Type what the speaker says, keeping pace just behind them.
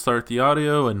Start the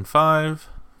audio in 5,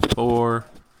 4,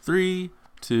 3,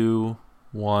 2,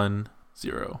 1,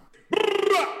 0.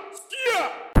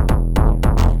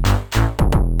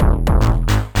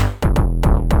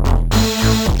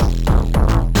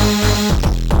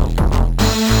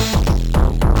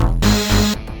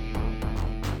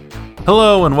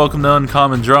 Hello and welcome to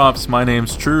Uncommon Drops. My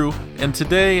name's True, and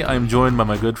today I'm joined by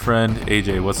my good friend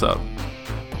AJ. What's up?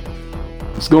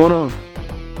 What's going on?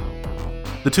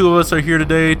 The two of us are here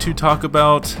today to talk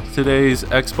about today's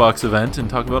Xbox event and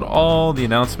talk about all the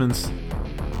announcements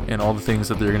and all the things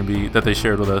that they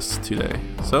shared with us today.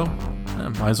 So,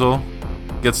 might as well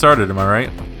get started. Am I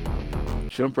right?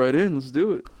 Jump right in. Let's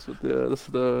do it. That's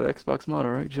the Xbox motto,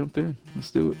 right? Jump in. Let's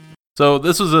do it. So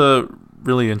this was a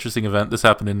really interesting event. This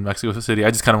happened in Mexico City. I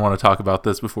just kind of want to talk about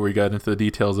this before we got into the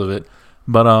details of it.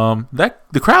 But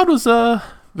the crowd was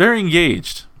very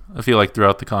engaged. I feel like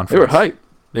throughout the conference, They were hyped.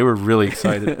 They were really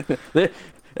excited. they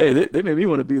made me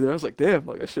want to be there. I was like, damn,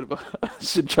 like I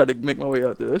should try to make my way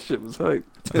out there. That shit was hype.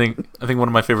 I think one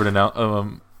of my favorite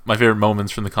my favorite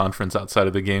moments from the conference outside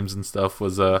of the games and stuff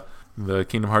was the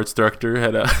Kingdom Hearts director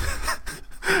had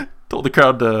told the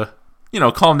crowd to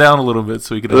calm down a little bit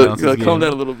so he could announce his game. Calm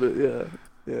down a little bit,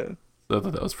 yeah. So I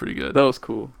thought that was pretty good. That was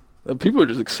cool. People were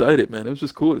just excited, man. It was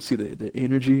just cool to see the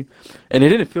energy, and it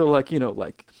didn't feel like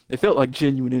it felt like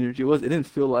genuine energy. It didn't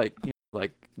feel like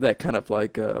like that kind of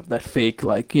like that fake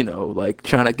like like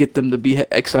trying to get them to be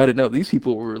excited. No, these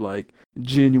people were like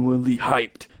genuinely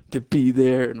hyped to be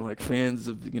there and like fans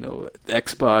of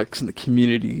Xbox and the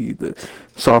community, the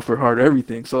software, hardware,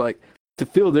 everything. So like to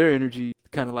feel their energy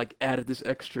kind of like added this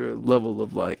extra level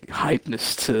of like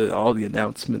hypeness to all the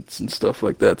announcements and stuff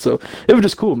like that. So it was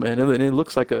just cool, man. And it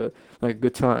looks like a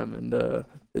good time, and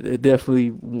it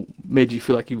definitely made you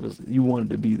feel like you wanted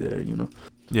to be there,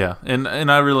 Yeah, and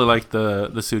I really liked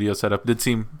the studio setup. It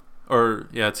seemed a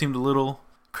little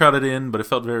crowded in, but it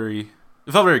felt very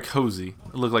cozy.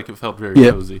 It looked like it felt very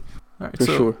cozy. All right, for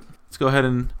sure. Let's go ahead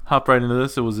and hop right into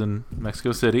this. It was in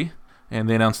Mexico City, and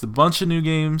they announced a bunch of new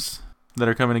games that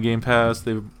are coming to Game Pass.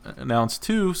 They've announced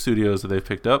 2 studios that they've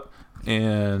picked up,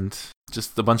 and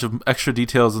just a bunch of extra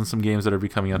details on some games that are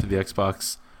coming out to the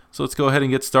Xbox. So let's go ahead and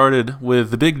get started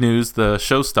with the big news. The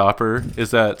showstopper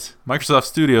is that Microsoft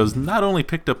Studios not only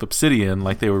picked up Obsidian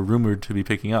like they were rumored to be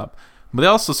picking up, but they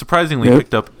also surprisingly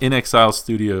picked up inXile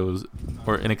Studios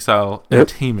or inXile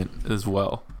Entertainment as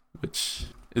well, which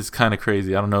is kind of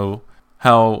crazy. I don't know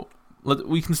how.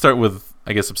 We can start with,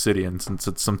 I guess, Obsidian, since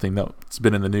it's something that's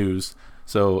been in the news.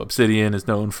 So Obsidian is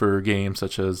known for games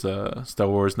such as Star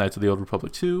Wars Knights of the Old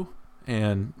Republic 2,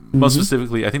 and most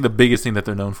specifically, I think the biggest thing that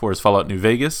they're known for is Fallout New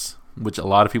Vegas, which a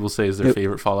lot of people say is their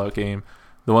favorite Fallout game.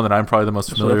 The one that I'm probably the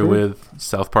most familiar with,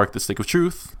 South Park: The Stick of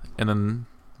Truth, and then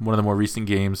one of the more recent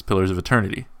games, Pillars of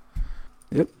Eternity.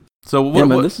 Yep. So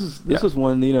what, this is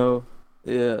one, go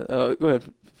ahead,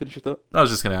 finish your thought. I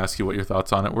was just going to ask you what your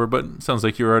thoughts on it were, but it sounds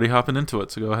like you're already hopping into it,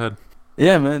 so go ahead.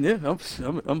 Yeah, man. Yeah, I'm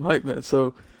hyped, man.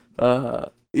 So,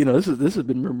 this has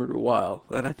been rumored a while,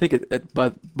 and I think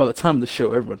by the time of the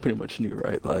show, everyone pretty much knew,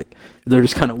 right? Like they're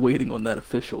just kind of waiting on that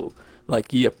official,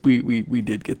 like, yep, we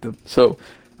did get them. So,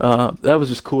 that was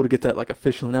just cool to get that like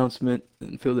official announcement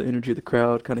and feel the energy of the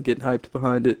crowd, kind of getting hyped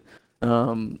behind it.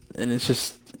 And it's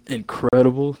just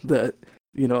incredible that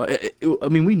we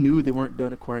knew they weren't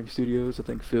done acquiring studios. I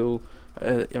think Phil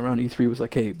around E3 was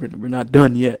like, hey, we're not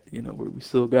done yet. We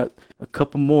still got a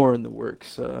couple more in the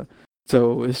works.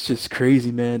 So it's just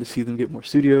crazy, man, to see them get more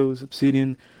studios.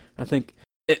 Obsidian, I think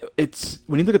it's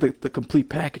when you look at the complete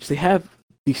package, they have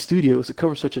these studios that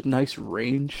cover such a nice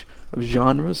range of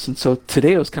genres. And so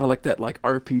today it was kind of like that like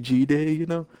RPG day,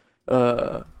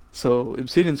 So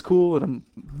Obsidian's cool, and I'm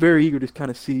very eager to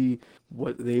kind of see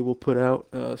what they will put out,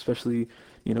 especially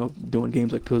doing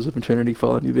games like Pillars of Eternity,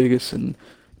 Fallout New Vegas, and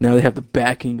now they have the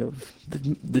backing of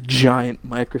the giant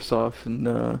Microsoft,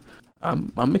 and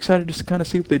I'm excited just to kind of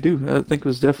see what they do. I think it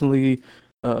was definitely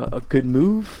a good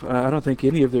move. I don't think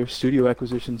any of their studio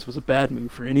acquisitions was a bad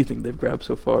move for anything they've grabbed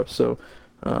so far. So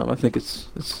I think it's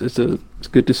a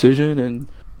good decision, and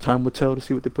time will tell to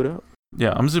see what they put out.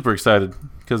 Yeah, I'm super excited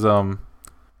because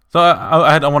So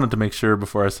I wanted to make sure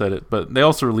before I said it, but they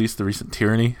also released the recent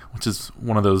Tyranny, which is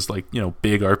one of those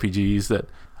big RPGs that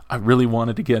I really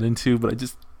wanted to get into, but I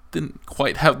just didn't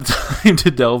quite have the time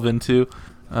to delve into.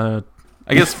 I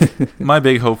guess my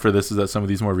big hope for this is that some of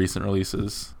these more recent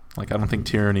releases, like I don't think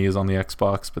Tyranny is on the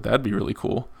Xbox, but that'd be really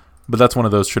cool. But that's one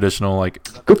of those traditional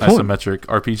isometric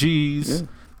RPGs,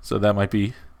 so that might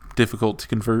be difficult to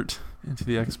convert into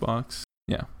the Xbox.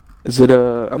 Yeah. Is it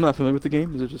I'm not familiar with the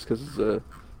game. Is it just because it's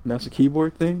mouse and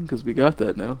keyboard thing because we got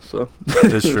that now. So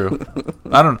It's true.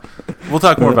 I don't. We'll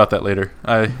talk more about that later.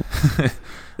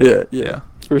 yeah, Yeah.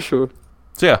 for sure.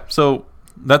 So yeah. So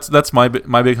that's my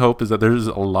big hope is that there's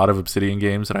a lot of Obsidian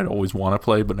games that I'd always want to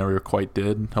play but never quite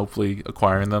did. Hopefully,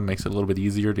 acquiring them makes it a little bit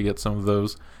easier to get some of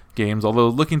those games. Although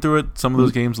looking through it, some of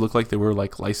those games look like they were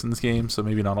like licensed games, so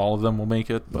maybe not all of them will make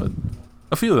it, but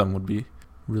a few of them would be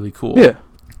really cool. Yeah.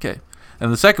 Okay.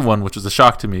 And the second one, which was a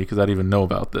shock to me because I didn't even know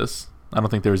about this. I don't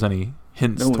think there was any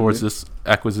hints towards this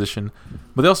acquisition.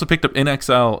 But they also picked up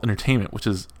inXile Entertainment, which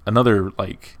is another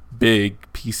like big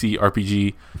PC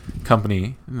RPG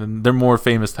company. And their more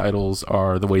famous titles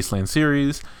are the Wasteland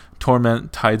series,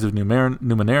 Torment, Tides of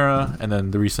Numenera, and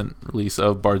then the recent release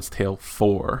of Bard's Tale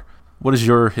 4. What is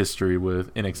your history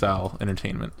with inXile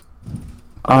Entertainment?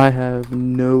 I have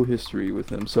no history with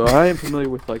them, so I am familiar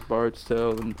with like Bard's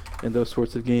Tale and those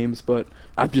sorts of games, but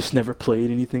I've just never played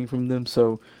anything from them.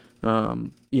 So,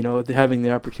 having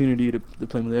the opportunity to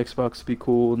play them on the Xbox would be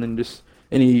cool, and then just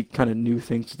any kind of new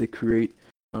things that they create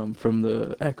from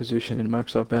the acquisition and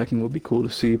Microsoft backing would be cool to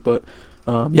see. But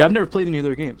I've never played any of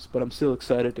their games, but I'm still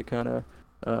excited to kind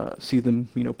of see them,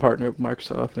 partner with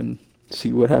Microsoft and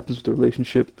see what happens with the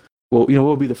relationship. Well, what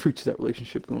will be the fruits of that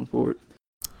relationship going forward.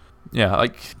 Yeah,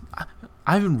 like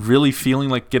I've been really feeling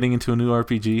like getting into a new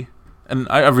RPG, and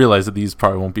I realize that these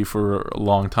probably won't be for a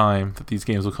long time that these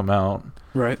games will come out.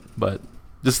 Right. But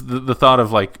just the thought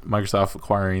of like Microsoft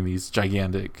acquiring these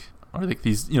gigantic or like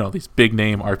these big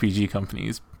name RPG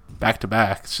companies back to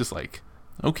back, it's just like,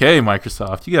 okay,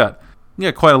 Microsoft, you got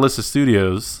quite a list of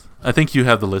studios. I think you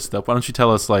have the list up. Why don't you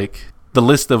tell us like the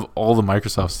list of all the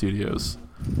Microsoft studios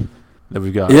that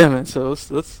we've got? Yeah, man. So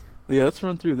let's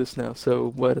run through this now.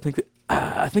 So what I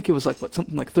think it was like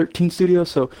something like 13 studios.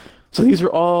 So these are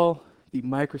all the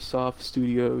Microsoft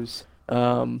studios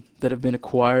that have been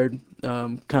acquired.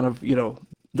 Kind of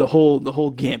the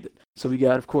whole gambit. So we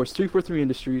got of course 343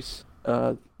 Industries.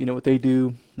 What they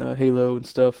do, Halo and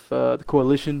stuff. The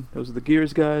Coalition, those are the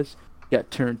Gears guys. You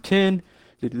got Turn 10.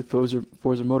 They do the Forza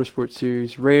Motorsport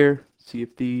series. Rare, Sea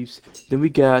of Thieves. Then we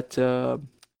got I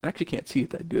actually can't see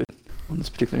it that good on this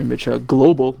particular image.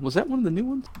 Global, was that one of the new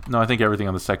ones? No, I think everything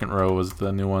on the second row was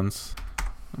the new ones.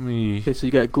 Okay, so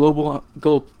you got Global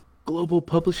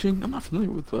Publishing. I'm not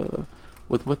familiar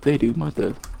with what they do. Might have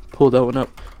to pull that one up.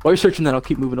 While you're searching that, I'll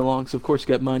keep moving along. So of course you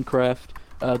got Minecraft.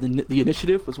 The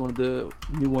Initiative was one of the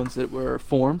new ones that were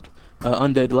formed.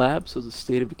 Undead Labs, those are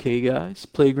State of Decay guys.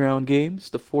 Playground Games,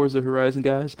 the Forza Horizon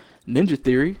guys. Ninja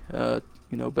Theory,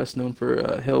 best known for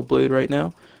Hellblade right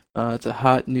now. It's a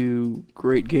hot new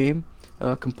great game.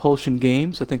 Compulsion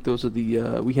Games, I think those are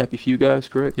the We Happy Few guys,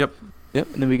 correct? Yep. And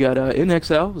then we got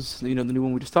inXile, was the new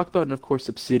one we just talked about, and of course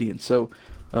Obsidian. So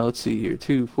let's see here,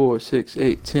 2, 4, 6,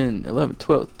 8, 10, 11,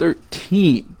 12,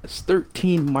 13. That's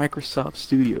 13 Microsoft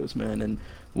studios, man, and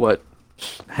what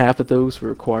half of those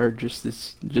were acquired just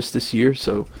this year.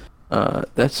 So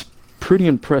that's pretty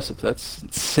impressive. That's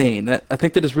insane. I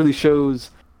think that just really shows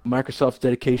Microsoft's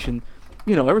dedication.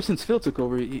 Ever since Phil took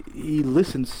over, he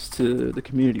listens to the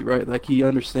community, right? Like he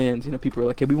understands. People are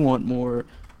like, hey, we want more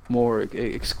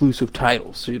exclusive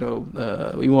titles. We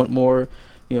want more,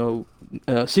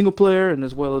 single player and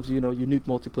as well as unique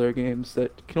multiplayer games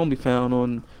that can only be found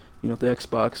on the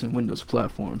Xbox and Windows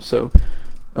platforms. So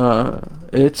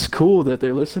it's cool that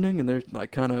they're listening and they're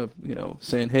like kind of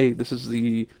saying, hey, this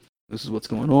is what's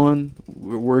going on.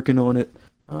 We're working on it.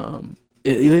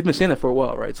 They've been saying that for a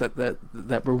while, right? It's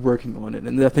that we're working on it,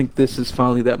 and I think this is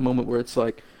finally that moment where it's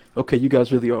like, okay, you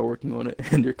guys really are working on it,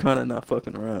 and you're kind of not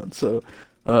fucking around. So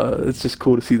it's just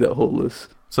cool to see that whole list.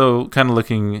 So kind of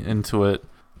looking into it,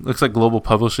 looks like Global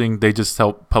Publishing, they just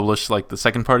help publish like the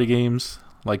second party games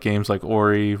like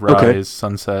Ori, Rise,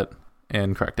 Sunset,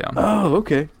 and Crackdown. Oh,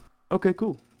 okay. Okay,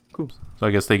 cool. So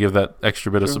I guess they give that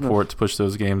extra bit of support to push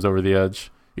those games over the edge,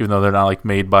 even though they're not like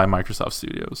made by Microsoft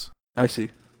Studios. I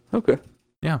see. Okay.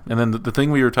 Yeah, and then the thing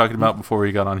we were talking about before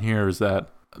we got on here is that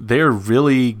they're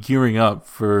really gearing up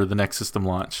for the next system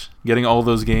launch, getting all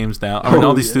those games now.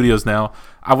 All these studios now.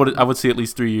 I would see at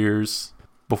least 3 years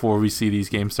before we see these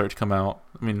games start to come out.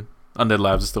 I mean, Undead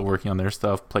Labs is still working on their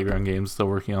stuff. Playground Games is still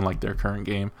working on like their current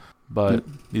game, but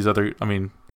these other,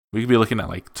 we could be looking at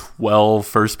like 12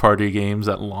 first party games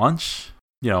at launch,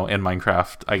 and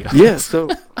Minecraft, I guess. Yeah. So.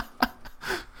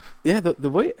 Yeah, the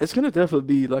way it's gonna definitely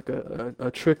be like a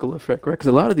trickle effect, right? Because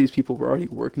a lot of these people were already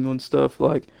working on stuff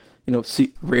like,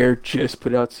 Rare just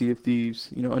put out Sea of Thieves,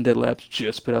 Undead Labs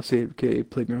just put out State of Decay,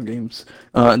 Playground Games,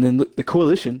 and then the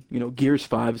Coalition, Gears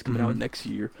 5 is coming out next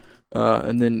year,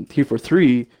 and then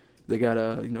 343, they got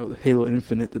the Halo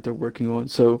Infinite that they're working on.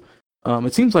 So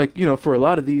It seems like, for a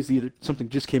lot of these, either something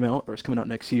just came out or it's coming out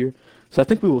next year. So I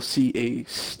think we will see a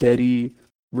steady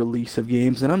release of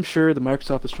games, and I'm sure the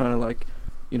Microsoft is trying to like,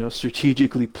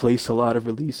 strategically place a lot of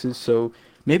releases. So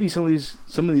maybe some of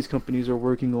these companies are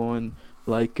working on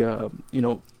like,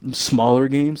 smaller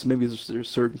games. Maybe there's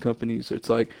certain companies it's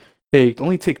like, hey, it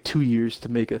only take 2 years to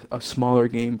make a smaller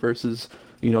game versus,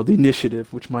 the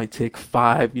initiative, which might take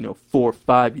 4 or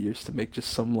 5 years to make just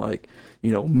some like,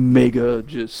 mega,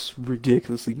 just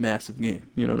ridiculously massive game.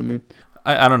 You know what I mean?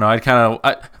 I don't know.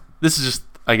 This is just,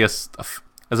 I guess,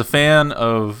 as a fan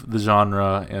of the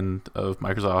genre and of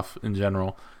Microsoft in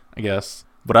general, I guess,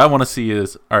 what I want to see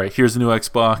is, all right, here's the new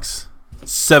Xbox,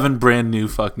 7 brand new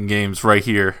fucking games right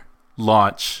here,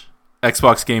 launch,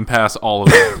 Xbox Game Pass, all of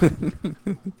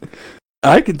it.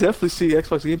 I can definitely see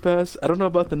Xbox Game Pass. I don't know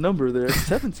about the number there.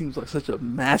 7 seems like such a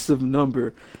massive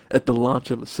number at the launch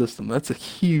of a system. That's a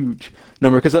huge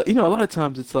number because a lot of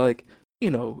times it's like,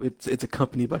 it's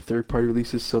accompanied by third-party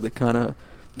releases, so they kind of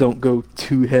don't go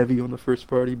too heavy on the first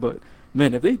party. But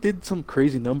man, if they did some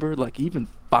crazy number, like even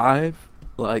five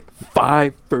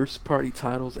first-party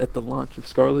titles at the launch of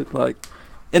Scarlet, like,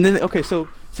 and then okay, so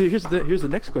here's the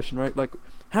next question, right? Like,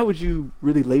 how would you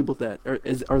really label that?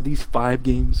 Are these 5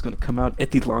 games going to come out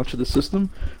at the launch of the system,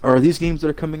 or are these games that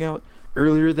are coming out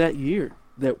earlier that year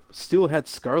that still had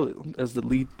Scarlet as the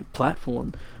lead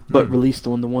platform, but released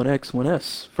on the One X, One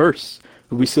S first?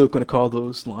 Are we still going to call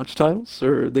those launch titles,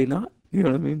 or are they not? You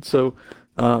know what I mean? So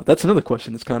that's another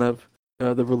question. It's kind of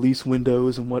the release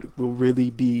windows and what will really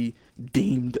be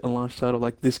deemed a launch title.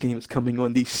 Like this game is coming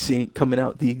out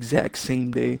the exact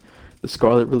same day the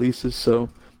Scarlet releases. So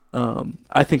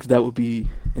I think that would be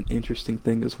an interesting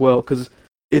thing as well, because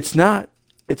it's not,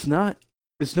 it's not,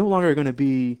 it's no longer going to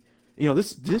be,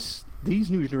 these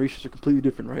new generations are completely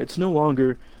different, right? It's no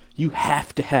longer you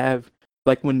have to have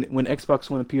like when Xbox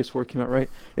One and PS4 came out, right?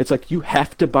 It's like you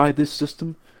have to buy this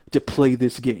system to play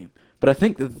this game. But I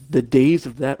think the days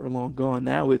of that are long gone.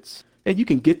 Now and you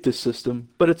can get this system,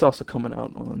 but it's also coming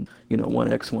out on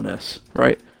One X, One S,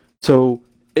 right? So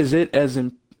is it as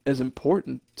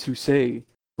important to say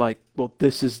like, well,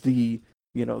 this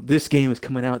game is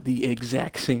coming out the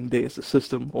exact same day as the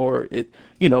system, or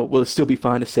will it still be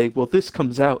fine to say, well, this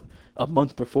comes out a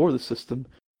month before the system,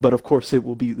 but of course it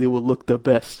will look the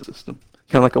best system,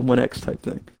 kind of like a One X type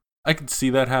thing. I could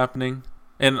see that happening.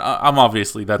 And I'm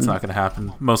obviously that's not going to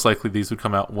happen. Most likely these would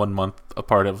come out 1 month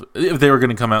apart. If they were going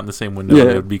to come out in the same window,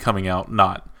 they would be coming out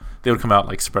they would come out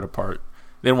like spread apart.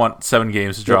 They don't want 7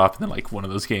 games to drop and then like one of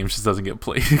those games just doesn't get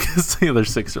played because the other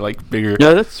 6 are like bigger.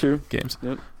 Yeah, that's true. Games.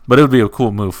 Yep. But it would be a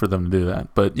cool move for them to do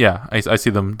that. But yeah, I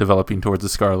see them developing towards the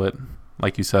Scarlet,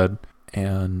 like you said,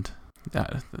 and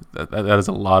that is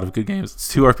a lot of good games. It's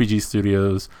 2 RPG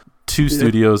studios. 2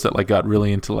 studios that like got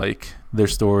really into like their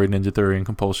story, Ninja Theory and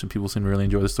Compulsion. People seem to really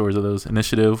enjoy the stories of those.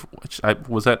 Initiative, which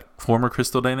was that former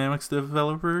Crystal Dynamics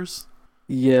developers.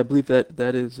 Yeah, I believe that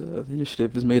is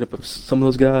Initiative is made up of some of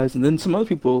those guys, and then some other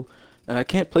people. I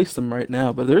can't place them right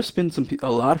now, but there's been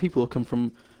a lot of people who come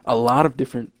from a lot of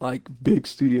different like big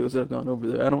studios that have gone over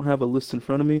there. I don't have a list in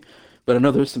front of me, but I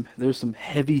know there's some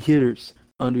heavy hitters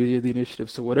under the Initiative.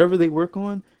 So whatever they work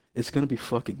on, it's gonna be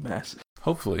fucking massive.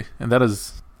 Hopefully, and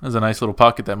that's a nice little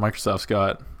pocket that Microsoft's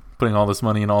got, putting all this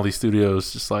money in all these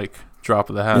studios, just like drop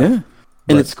of the hat. Yeah,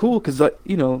 and it's cool because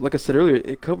like I said earlier,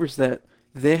 it covers that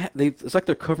it's like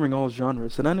they're covering all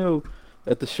genres. And I know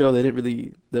at the show they didn't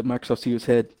really, the Microsoft CEO's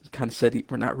head kind of said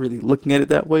we're not really looking at it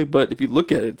that way, but if you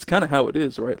look at it, it's kind of how it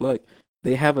is, right? Like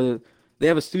they have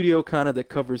a studio kind of that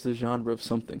covers the genre of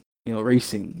something,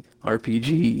 racing,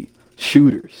 RPG,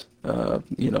 shooters,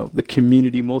 the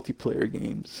community multiplayer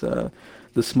games,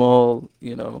 the small,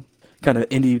 kind of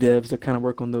indie devs that kind of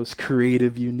work on those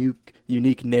creative,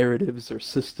 unique narratives or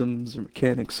systems or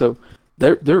mechanics. So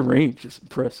their range is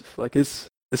impressive. Like it's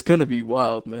gonna be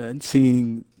wild, man.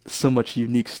 Seeing so much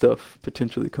unique stuff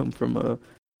potentially come from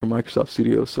Microsoft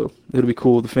Studios. So it'll be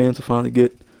cool. The fans will finally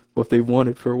get what they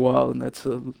wanted for a while, and that's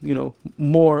a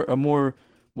more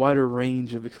wider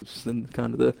range of exclusives than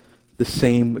kind of the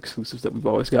same exclusives that we've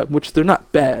always got, which they're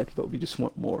not bad, but we just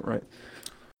want more, right?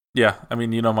 Yeah, I mean,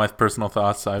 my personal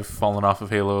thoughts. I've fallen off of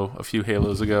Halo a few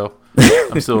Halos ago.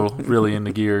 I'm still really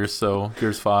into Gears, so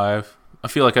Gears 5. I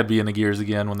feel like I'd be into Gears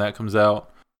again when that comes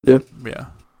out. Yeah. Yeah,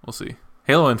 we'll see.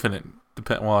 Halo Infinite,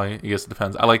 well, I guess it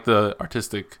depends. I like the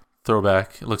artistic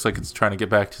throwback. It looks like it's trying to get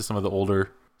back to some of the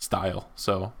older style,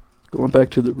 so. Going back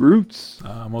to the roots.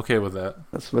 I'm okay with that.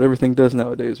 That's what everything does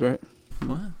nowadays, right?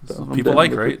 What? So people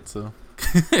like, right? It. So.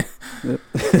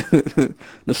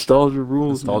 Nostalgia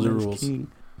rules. Nostalgia rules.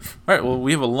 All right, well,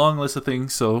 we have a long list of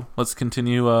things, so let's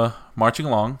continue marching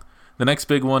along. The next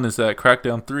big one is that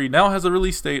Crackdown 3 now has a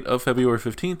release date of February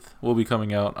 15th. Will be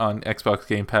coming out on Xbox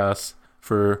Game Pass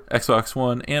for Xbox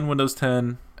One and Windows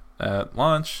 10 at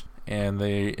launch. And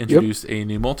they introduced a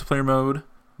new multiplayer mode,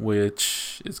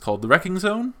 which is called the Wrecking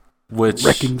Zone.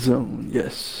 Wrecking Zone,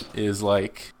 yes. Is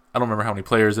like, I don't remember how many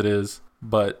players it is,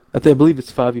 but I believe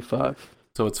it's 5v5.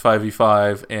 So it's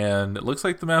 5v5, and it looks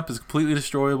like the map is completely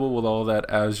destroyable with all that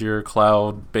Azure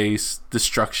cloud-based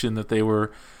destruction that they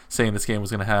were saying this game was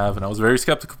going to have. And I was very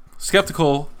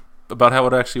skeptical about how it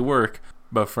would actually work,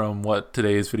 but from what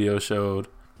today's video showed,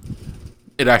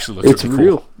 it actually looks really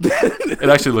real. Cool. It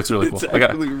actually looks really cool. It's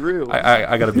actually real.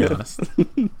 I got to be honest.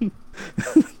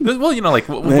 Well, like,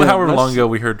 however long ago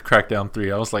we heard Crackdown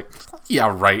 3, I was like,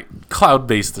 yeah, right,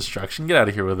 cloud-based destruction, get out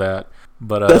of here with that.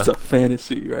 But that's a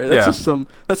fantasy, right? That's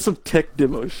that's some tech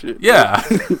demo shit. Yeah.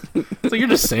 So you're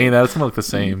just saying that. It's not like the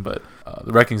same, but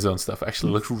the Wrecking Zone stuff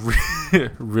actually looks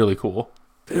really cool.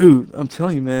 Dude, I'm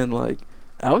telling you, man, like,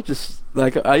 I was just,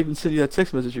 like, I even sent you that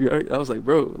text message. I was like,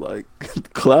 bro, like,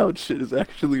 cloud shit is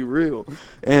actually real.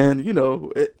 And,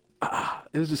 it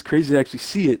was just crazy to actually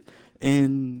see it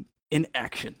in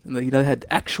action. And, like, I had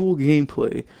actual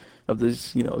gameplay of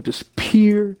this, just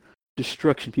pure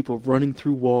destruction, people running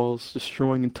through walls,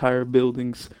 destroying entire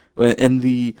buildings, and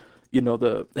they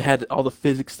had all the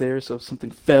physics there, so if something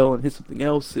fell and hit something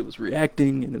else, it was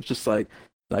reacting, and it was just like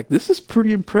this is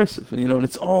pretty impressive, and and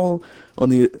it's all on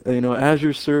the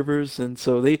Azure servers, and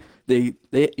so they I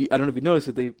don't know if you noticed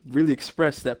it, they really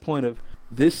expressed that point of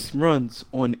this runs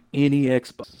on any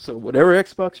Xbox, so whatever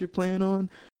Xbox you're playing on,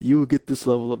 you will get this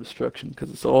level of destruction because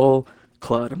it's all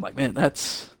cloud. I'm like, man, that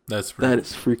is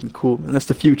freaking cool, man. That's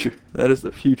the future. That is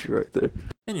the future right there.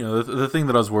 And the thing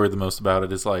that I was worried the most about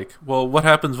it is like, well, what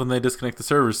happens when they disconnect the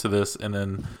servers to this and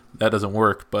then that doesn't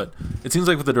work? But it seems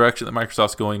like with the direction that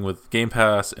Microsoft's going with Game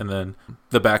Pass and then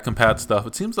the back compat stuff,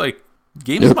 it seems like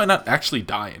games might not actually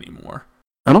die anymore.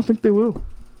 I don't think they will.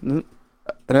 And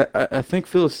I think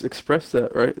Phil's expressed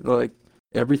that, right? Like,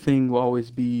 everything will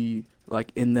always be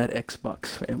like in that Xbox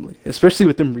family, especially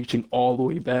with them reaching all the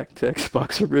way back to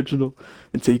Xbox original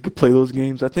until you could play those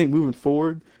games. I think moving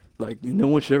forward, like, no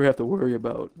one should ever have to worry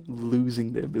about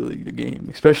losing the ability to game,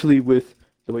 especially with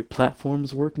the way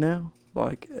platforms work now.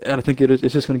 Like, and I think it's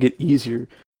just going to get easier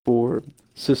for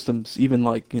systems, even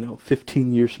like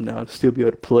 15 years from now, to still be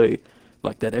able to play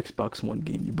like that Xbox One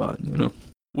game you bought.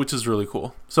 Which is really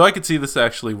cool. So I could see this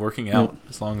actually working out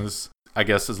as long as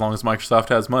Microsoft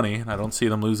has money, and I don't see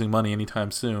them losing money anytime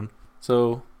soon.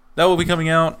 So that will be coming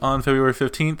out on February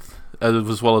 15th,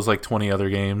 as well as like 20 other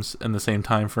games in the same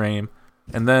time frame.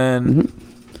 And then,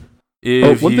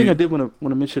 one thing I did want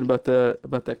to mention about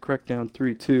that Crackdown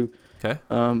 3 too. Okay.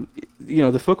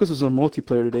 The focus was on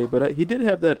multiplayer today, but he did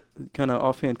have that kind of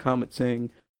offhand comment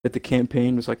saying that the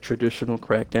campaign was like traditional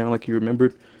Crackdown, like you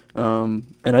remembered. And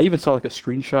I even saw like a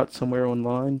screenshot somewhere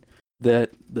online that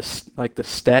the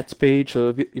stats page. So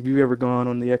if you've ever gone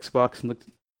on the Xbox and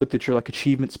looked at your like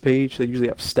achievements page, they usually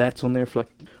have stats on there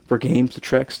for games to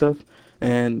track stuff.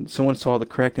 And someone saw the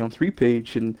Crackdown 3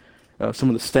 page, and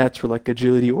some of the stats were like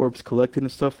agility orbs collected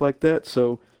and stuff like that.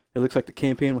 So it looks like the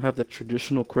campaign will have that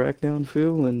traditional Crackdown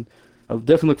feel, and I'll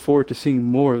definitely look forward to seeing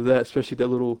more of that, especially that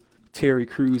little Terry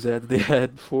Crews ad they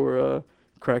had for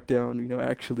Crackdown.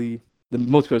 Actually, the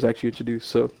multiplayer was actually introduced,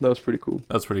 so that was pretty cool.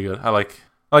 That's pretty good. I like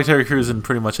Terry Crews in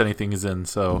pretty much anything he's in,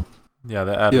 so yeah,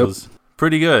 the ad was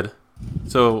pretty good.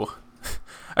 So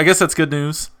I guess that's good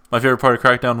news. My favorite part of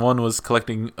Crackdown 1 was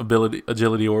collecting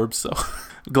agility orbs, so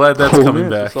glad that's coming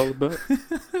back. That's all about.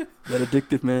 That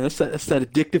addictive, man. That's that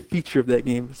addictive feature of that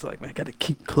game. It's like, man, I gotta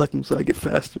keep collecting so I get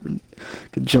faster and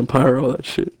can jump higher, all that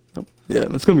shit. Yeah,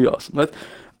 it's gonna be awesome. But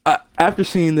after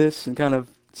seeing this and kind of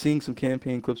seeing some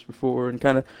campaign clips before and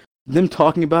kind of them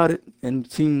talking about it and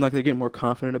seeming like they're getting more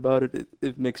confident about it,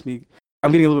 it makes me,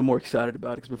 I'm getting a little bit more excited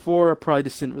about it. Because before I probably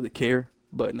just didn't really care,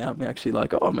 but now I'm actually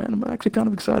like, oh man, I'm actually kind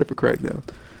of excited for Crackdown.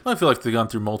 I feel like they've gone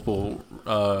through multiple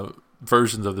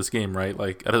versions of this game, right?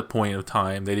 Like at a point of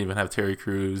time, they didn't even have Terry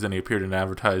Crews, and he appeared in an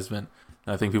advertisement.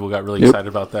 And I think people got really excited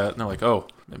about that, and they're like, "Oh,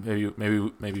 maybe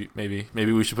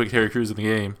we should put Terry Crews in the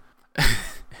game."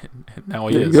 And now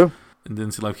he is. And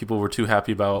didn't seem like people were too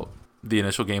happy about the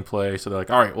initial gameplay, so they're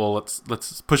like, "All right, well,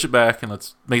 let's push it back and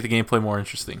let's make the gameplay more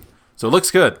interesting." So it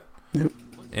looks good,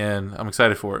 and I'm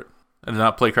excited for it. I did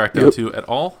not play Crackdown 2 at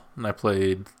all, and I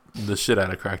played the shit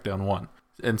out of Crackdown 1.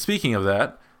 And speaking of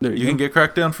that, you can get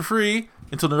Crackdown for free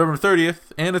until November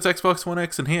 30th, and it's Xbox One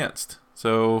X enhanced.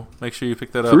 So make sure you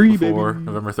pick that up before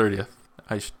November 30th.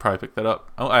 I should probably pick that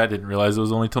up. Oh, I didn't realize it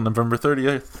was only till November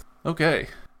 30th. Okay.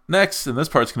 Next, and this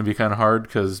part's going to be kind of hard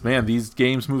because, man, these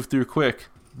games move through quick.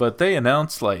 but they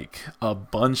announced like a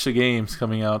bunch of games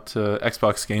coming out to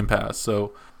Xbox Game Pass.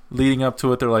 So leading up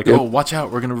to it, they're like, "Oh, watch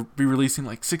out! We're gonna be releasing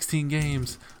like 16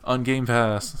 games on Game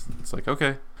Pass." It's like,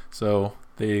 okay. So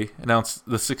they announced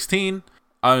the 16.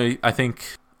 I think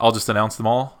I'll just announce them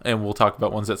all, and we'll talk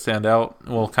about ones that stand out.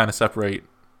 We'll kind of separate.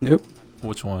 Yep.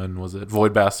 Which one was it?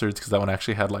 Void Bastards, because that one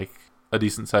actually had like a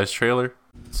decent sized trailer.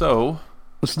 So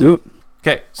let's do it.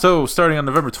 Okay, so starting on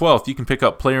November 12th, you can pick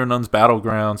up PlayerUnknown's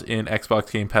Battlegrounds in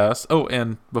Xbox Game Pass. Oh,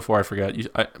 and before I forget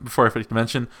to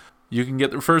mention, you can get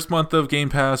the first month of Game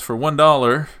Pass for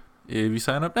 $1 if you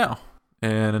sign up now,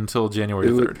 and until January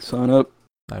 3rd. Sign up.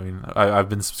 I mean, I've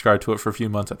been subscribed to it for a few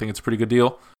months. I think it's a pretty good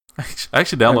deal. I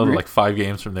actually downloaded like 5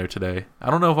 games from there today. I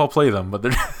don't know if I'll play them, but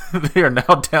they are now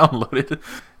downloaded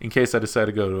in case I decide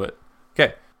to go to it.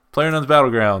 Okay, PlayerUnknown's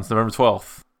Battlegrounds, November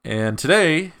 12th. And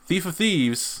today, Thief of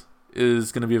Thieves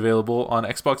is going to be available on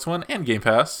Xbox One and Game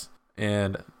Pass.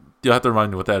 And you'll have to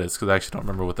remind me what that is, because I actually don't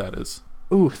remember what that is.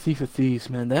 Ooh, Thief of Thieves,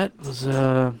 man. That was,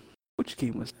 which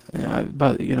game was that? I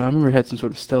remember it had some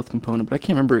sort of stealth component, but I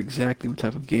can't remember exactly what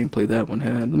type of gameplay that one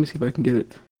had. Let me see if I can get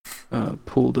it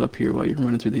pulled up here while you're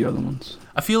running through the other ones.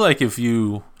 I feel like if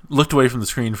you looked away from the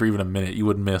screen for even a minute, you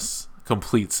would miss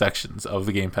complete sections of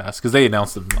the Game Pass, because they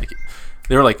announced them like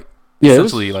they were like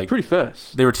essentially it was like pretty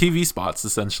fast. They were TV spots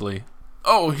essentially.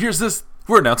 Oh, here's this.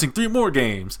 We're announcing 3 more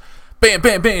games. Bam,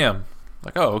 bam, bam.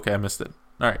 Like, oh, okay, I missed it.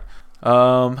 All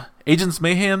right. Agents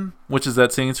Mayhem, which is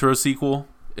that Saints Row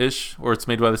sequel-ish, or it's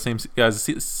made by the same guys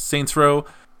as Saints Row.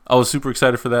 I was super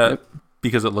excited for that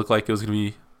because it looked like it was going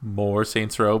to be more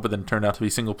Saints Row, but then it turned out to be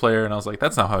single player, and I was like,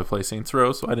 that's not how I play Saints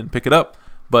Row, so I didn't pick it up.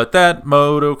 But that,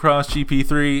 Motocross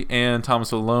GP3, and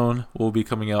Thomas Was Alone will be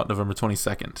coming out November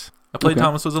 22nd. I played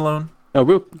Thomas Was Alone. I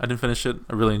didn't finish it.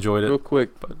 I really enjoyed it. Real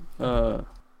quick, but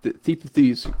Thief of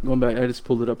Thieves. Going back, I just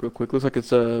pulled it up real quick. Looks like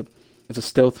it's a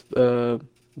stealth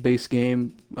based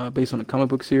game based on a comic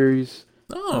book series.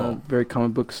 Oh, very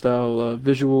comic book style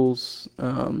visuals.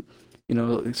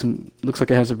 Looks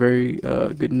like it has a very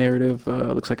good narrative.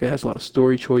 Looks like it has a lot of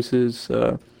story choices.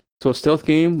 So a stealth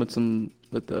game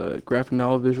with graphic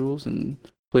novel visuals and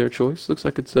player choice. Looks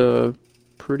like it's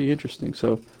pretty interesting.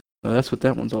 So that's what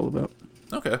that one's all about.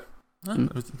 Okay.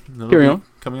 Carry on.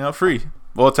 Coming out free.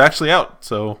 Well, it's actually out,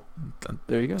 so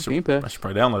there you go. Game Pass. I should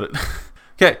probably download it.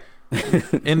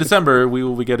 Okay. In December, we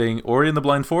will be getting Ori and the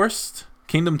Blind Forest,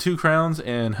 Kingdom 2 Crowns,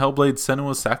 and Hellblade: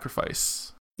 Senua's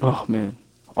Sacrifice. Oh man,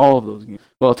 all of those games.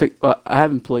 Well, I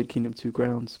haven't played Kingdom 2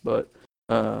 Crowns, but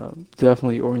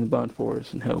definitely Ori and the Blind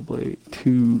Forest and Hellblade,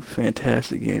 2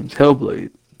 fantastic games. Hellblade,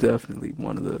 definitely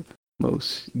one of the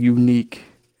most unique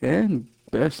and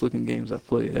best looking games I've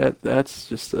played. That's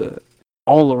just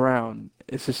all around.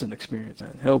 It's just an experience,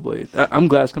 man. Hellblade. I'm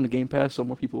glad it's come to Game Pass so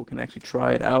more people can actually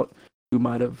try it out who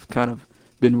might have kind of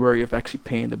been wary of actually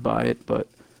paying to buy it. But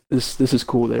this is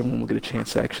cool that everyone will get a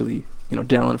chance to actually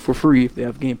download it for free if they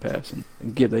have Game Pass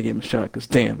and give that game a shot, because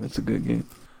damn, it's a good game.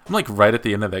 I'm like right at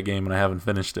the end of that game and I haven't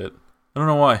finished it. I don't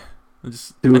know why. I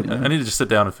need to just sit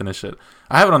down and finish it.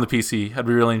 I have it on the PC. I'd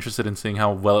be really interested in seeing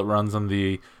how well it runs on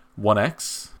the One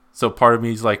X. So part of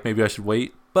me is like, maybe I should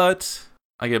wait, but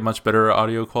I get much better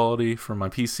audio quality from my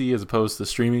PC as opposed to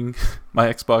streaming my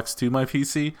Xbox to my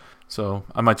PC. So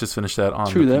I might just finish that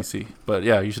on the PC. But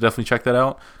yeah, you should definitely check that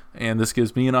out. And this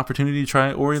gives me an opportunity to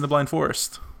try Ori and the Blind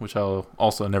Forest, which I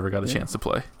also never got a chance to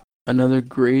play. Another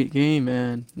great game,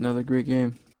 man. Another great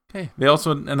game. Okay. They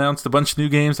also announced a bunch of new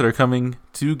games that are coming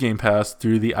to Game Pass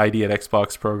through the ID at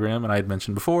Xbox program. And I had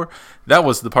mentioned before, that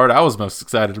was the part I was most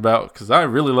excited about because I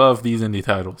really love these indie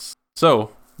titles.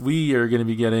 So we are going to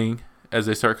be getting, as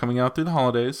they start coming out through the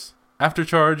holidays,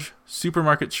 Aftercharge,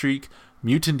 Supermarket Shriek,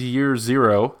 Mutant Year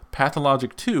Zero,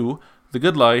 Pathologic 2, The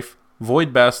Good Life,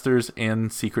 Void Bastards,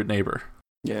 and Secret Neighbor.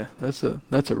 Yeah, that's a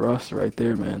roster right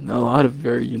there, man. A lot of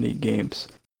very unique games.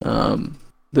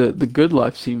 The Good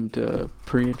Life seemed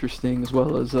pretty interesting, as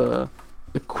well as the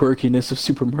quirkiness of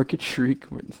Supermarket Shriek.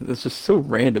 It's just so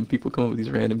random. People come up with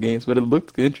these random games, but it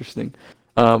looked interesting.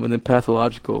 And then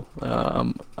Pathological.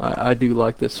 I do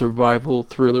like the survival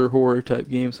thriller horror type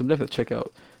games, so I'm definitely check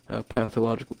out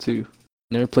Pathological 2.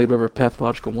 Never played whatever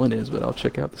Pathological 1 is, but I'll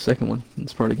check out the second one.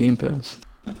 It's part of Game Pass.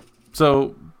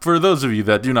 So, for those of you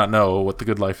that do not know what The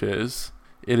Good Life is,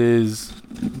 it is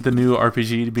the new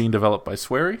RPG being developed by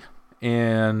Swery,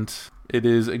 and it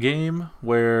is a game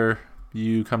where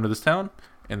you come to this town,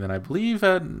 and then I believe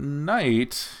at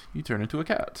night you turn into a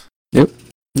cat. Yep,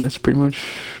 that's pretty much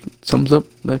sums up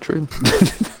that trailer.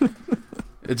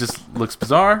 It just looks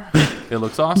bizarre. It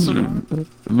looks awesome.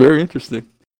 Very interesting.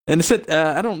 And it said,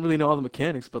 I don't really know all the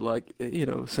mechanics, but like,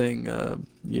 saying,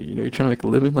 you're trying to make a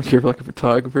living, like you're like a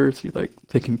photographer, so you're like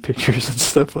taking pictures and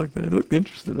stuff like that. It looked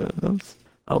interesting.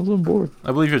 I was on board.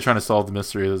 I believe you're trying to solve the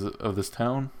mystery of this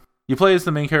town. You play as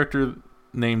the main character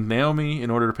named Naomi. In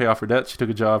order to pay off her debt, she took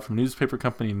a job from a newspaper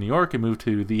company in New York and moved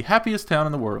to the happiest town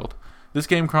in the world. This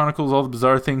game chronicles all the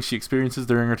bizarre things she experiences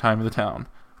during her time in the town,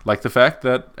 like the fact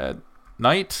that at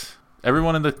night,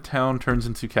 everyone in the town turns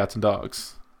into cats and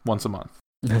dogs once a month.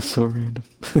 That's so random.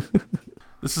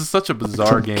 This is such a Like bizarre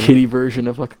some game. kiddie version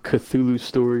of like a Cthulhu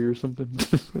story or something.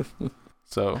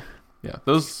 So, yeah,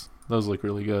 those look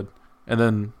really good. And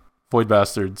then Void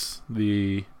Bastards,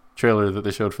 the trailer that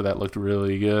they showed for that looked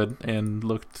really good and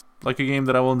looked like a game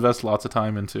that I will invest lots of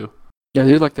time into. Yeah,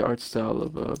 they like the art style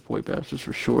of Boy Bastards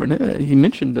for sure. And he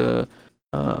mentioned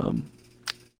um,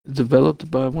 developed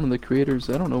by one of the creators.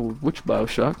 I don't know which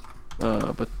BioShock,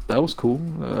 but that was cool.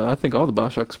 I think all the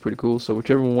BioShocks are pretty cool. So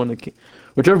whichever one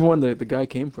the guy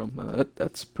came from,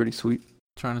 that's pretty sweet.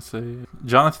 Trying to say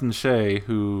Jonathan Shea,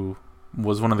 who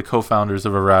was one of the co-founders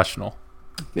of Irrational.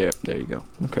 Yeah, there you go.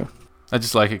 Okay. I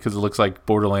just like it because it looks like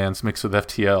Borderlands mixed with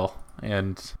FTL,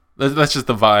 and that's just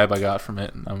the vibe I got from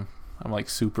it, and I'm like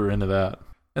super into that.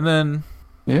 And then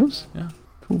Yeah,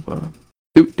 cool.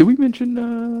 Did we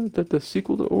mention that the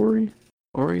sequel to Ori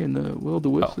and the Will of the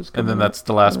Wisps is coming and then out? that's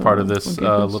the last part of this on Game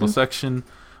Pass little soon? section.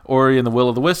 Ori and the Will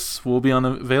of the Wisps will be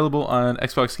available on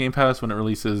Xbox Game Pass when it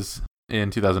releases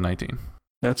in 2019.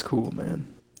 That's cool, man.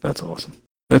 That's awesome.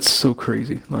 That's so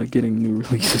crazy. Like getting new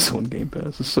releases on Game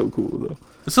Pass is so cool, though.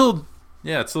 It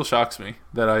still shocks me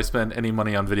that I spend any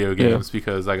money on video games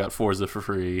because I got Forza for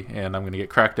free, and I'm gonna get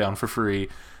Crackdown for free,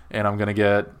 and I'm gonna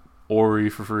get Ori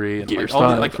for free, and Gears all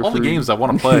 5 for the free. games I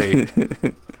want to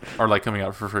play are like coming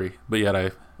out for free. But yet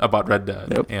I bought Red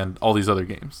Dead Yep. and all these other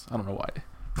games. I don't know why.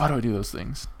 Why do I do those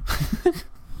things?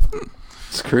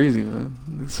 It's crazy, man.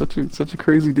 It's such a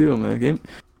crazy deal, man.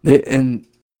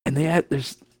 They had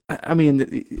I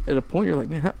mean, at a point you're like,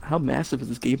 man, how massive is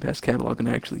this Game Pass catalog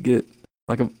gonna actually get?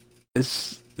 Like,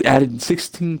 it's added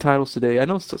 16 titles today. I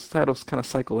know titles kind of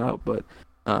cycle out, but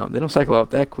they don't cycle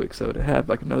out that quick. So to have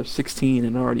like another 16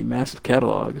 and already massive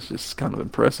catalog is just kind of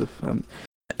impressive. And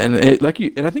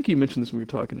I think you mentioned this when we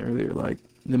were talking earlier. Like,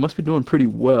 they must be doing pretty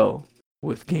well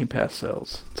with Game Pass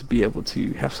sales to be able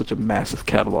to have such a massive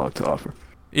catalog to offer.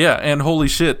 Yeah, and holy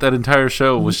shit, that entire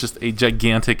show was just a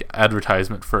gigantic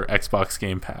advertisement for Xbox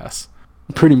Game Pass.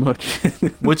 Pretty much.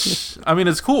 Which, I mean,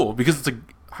 it's cool because I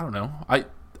don't know,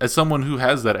 as someone who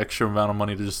has that extra amount of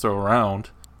money to just throw around,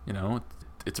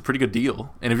 it's a pretty good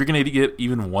deal. And if you're going to get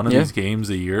even one of these games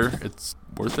a year, it's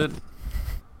worth it.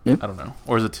 Yep. I don't know.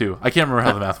 Or is it two? I can't remember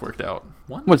how the math worked out.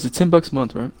 What? What's it, $10 a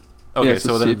month, right? Okay, Yeah, so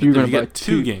so then if you're if gonna you buy get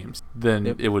two two- games, then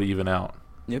Yep. it would even out.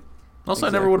 Yep. Also, I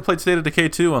never Exactly. would have played State of Decay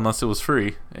 2 unless it was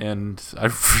free, and I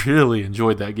really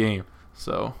enjoyed that game.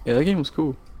 So, Yeah, that game was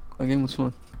cool. That game was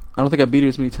fun. I don't think I beat it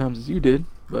as many times as you did,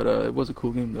 but it was a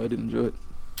cool game, though. I did enjoy it.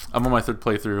 I'm on my third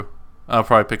playthrough. I'll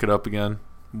probably pick it up again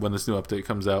when this new update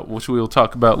comes out, which we'll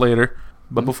talk about later.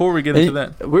 But before we get into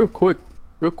that, Real quick,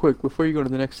 before you go to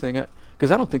the next thing, because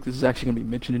I don't think this is actually going to be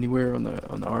mentioned anywhere on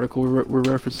the article we're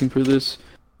referencing for this,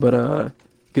 but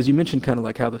because you mentioned kind of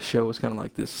like how the show was kind of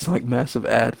like this like massive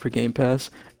ad for Game Pass.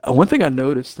 One thing I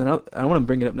noticed, and I want to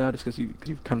bring it up now just because you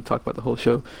kind of talked about the whole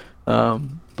show,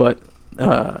 but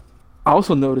I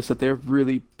also noticed that they're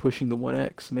really pushing the One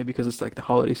X, maybe because it's like the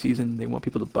holiday season, they want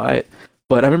people to buy it.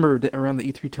 But I remember around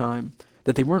the E3 time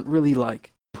that they weren't really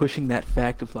like pushing that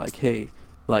fact of like, hey,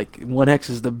 like One X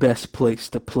is the best place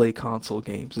to play console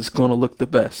games. It's gonna look the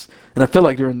best. And I feel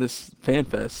like during this fan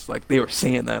fest, like they were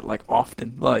saying that like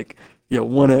often, like,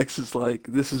 One X is like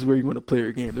this is where you want to play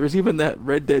your game. There was even that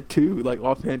Red Dead 2 like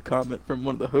offhand comment from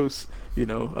one of the hosts,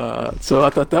 So I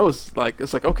thought that was like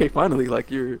it's like okay, finally,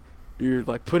 like you're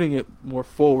like putting it more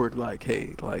forward, like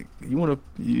hey, like you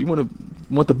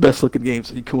want the best looking games,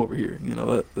 so you come over here.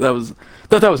 That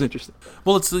was interesting.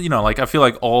 well, it's like I feel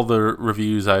like all the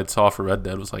reviews I saw for Red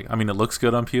Dead was like, I mean, it looks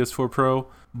good on PS4 Pro,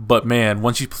 but man,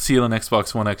 once you see it on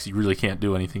Xbox One X, you really can't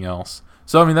do anything else.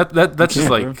 So I mean, that's just can't,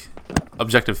 like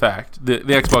objective fact. The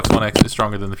Xbox One X is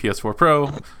stronger than the PS4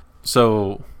 Pro,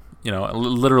 so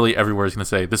literally everywhere is going to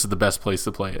say this is the best place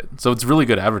to play it. So it's really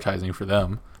good advertising for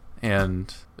them.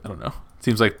 And I don't know.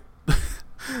 Seems like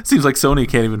Sony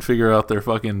can't even figure out their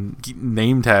fucking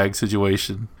name tag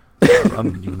situation. I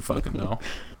don't even fucking know.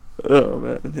 Oh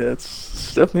man, yeah,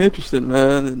 it's definitely interesting,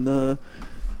 man, and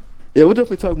yeah, we'll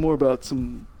definitely talk more about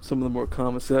some of the more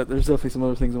comments. There's definitely some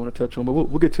other things I want to touch on, but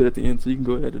we'll get to it at the end, so you can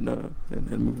go ahead and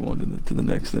move on to the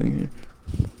next thing here.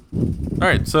 All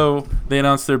right, so they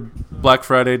announced their Black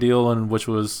Friday deal, and which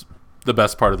was the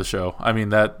best part of the show. I mean,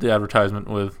 the advertisement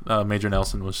with Major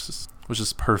Nelson was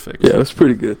just perfect. Yeah, it was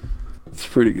pretty good. It's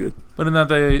pretty good. But in that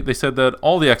they said that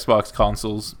all the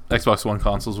Xbox One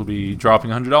consoles will be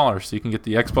dropping $100. So you can get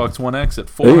the Xbox One X at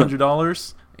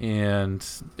 $400. And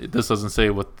this doesn't say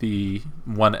what the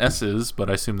One S is, but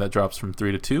I assume that drops from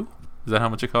 3 to 2. Is that how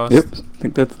much it costs? Yep,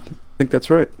 I think that's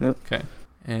right. Yep. Okay.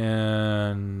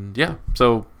 And yeah,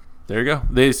 so there you go.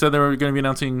 They said they were going to be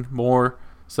announcing more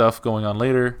stuff going on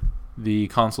later. The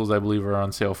consoles, I believe, are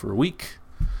on sale for a week.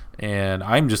 And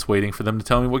I'm just waiting for them to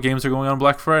tell me what games are going on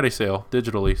Black Friday sale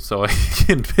digitally so I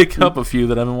can pick up a few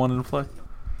that I've been wanting to play.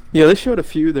 Yeah, they showed a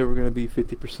few that were going to be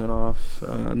 50% off,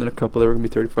 and then a couple that were going to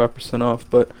be 35% off,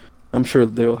 but I'm sure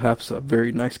they'll have a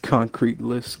very nice concrete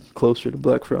list closer to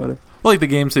Black Friday. Well, like the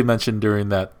games they mentioned during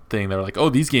that thing, they were like, oh,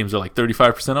 these games are like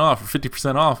 35% off or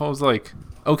 50% off. I was like,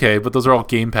 okay, but those are all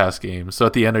Game Pass games. So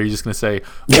at the end, are you just going to say,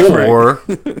 or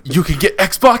you can get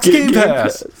Xbox Game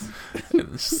Pass?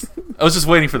 I was just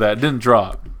waiting for that. It didn't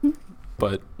drop.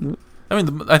 But, I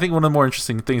mean, I think one of the more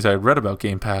interesting things I read about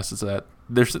Game Pass is that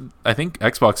I think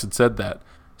Xbox had said that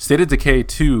State of Decay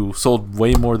 2 sold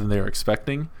way more than they were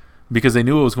expecting because they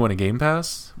knew it was going to Game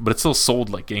Pass, but it still sold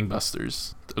like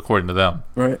gangbusters, according to them.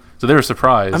 Right. So they were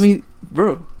surprised. I mean,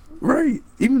 bro, right.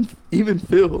 Even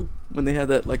Phil, when they had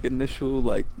that like initial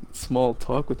like small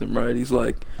talk with him, right? He's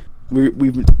like,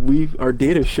 our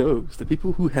data shows the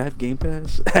people who have Game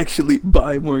Pass actually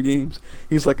buy more games.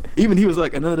 He's like, he was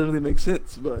like, I know that doesn't really make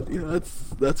sense, but you know,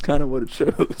 that's kind of what it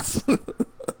shows.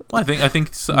 Well, I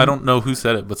think I don't know who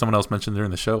said it, but someone else mentioned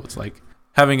during the show. It's like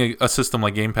having a system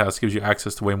like Game Pass gives you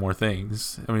access to way more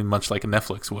things. I mean, much like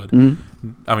Netflix would.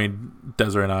 Mm-hmm. I mean,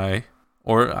 Desiree and I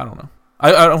don't know.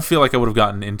 I don't feel like I would have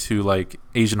gotten into like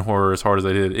Asian horror as hard as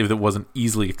I did if it wasn't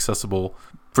easily accessible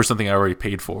for something I already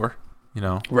paid for. You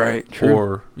know, right? True.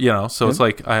 Or so it's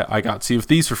like I got Sea of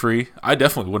Thieves for free. I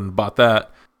definitely wouldn't have bought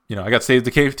that. You know, I got State of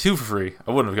Decay 2 for free.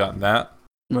 I wouldn't have gotten that.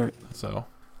 Right. So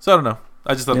I don't know.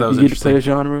 I just thought that was you interesting. You get to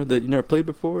play a genre that you never played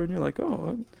before, and you're like,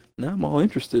 oh, now I'm all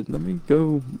interested. Let me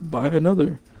go buy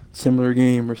another similar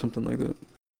game or something like that.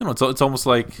 You know, it's almost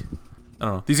like, I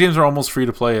don't know. These games are almost free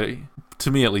to play, to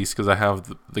me at least, because I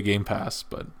have the Game Pass.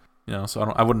 But you know, so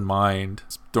I wouldn't mind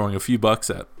throwing a few bucks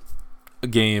at a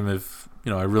game if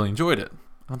I really enjoyed it.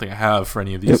 I don't think I have for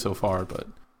any of these so far, but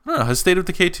I don't know. Has State of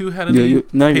Decay 2 had any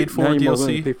paid for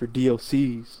DLC? Pay for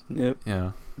DLCs. Yep.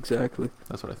 Yeah. Exactly.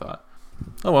 That's what I thought.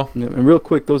 Oh well. Yeah, and real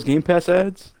quick, those Game Pass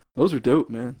ads, those are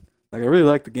dope, man. Like I really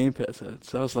like the Game Pass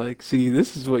ads. So I was like, see,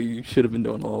 this is what you should have been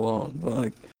doing all along.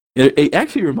 Like, it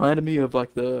actually reminded me of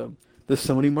like the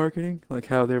Sony marketing, like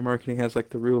how their marketing has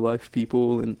like the real life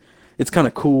people, and it's kind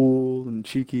of cool and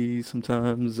cheeky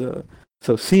sometimes.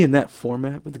 So seeing that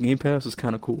format with the Game Pass is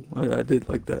kind of cool. I did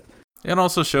like that. And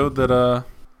also showed that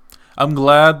I'm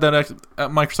glad that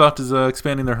Microsoft is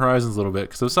expanding their horizons a little bit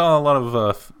because I saw a lot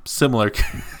of similar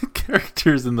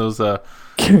characters in those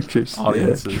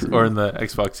audiences or in the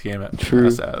Xbox Game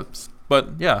Pass apps. But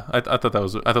yeah, I thought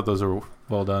those were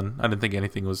well done. I didn't think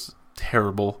anything was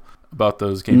terrible about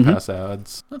those Game Pass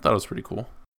ads. I thought it was pretty cool.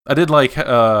 I did like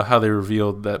how they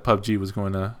revealed that PUBG was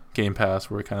going to Game Pass,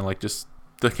 where it kind of like just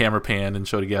the camera panned and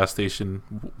showed a gas station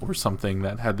or something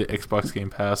that had the Xbox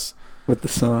Game Pass with the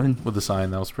sign.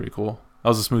 That was pretty cool. That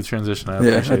was a smooth transition. I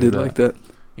did like that.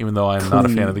 Even though I'm not a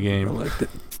fan of the game. I liked it.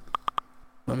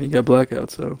 I mean, you got Blackout,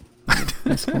 so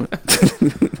that's the point.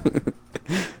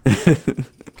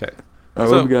 Okay. All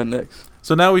right, what we got next?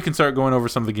 So now we can start going over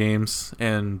some of the games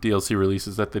and DLC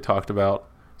releases that they talked about.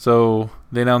 So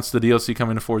they announced the DLC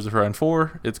coming to Forza Horizon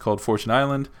 4. It's called Fortune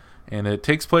Island. And it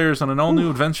takes players on an all-new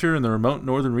adventure in the remote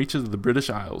northern reaches of the British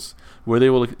Isles, where they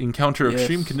will encounter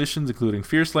extreme conditions including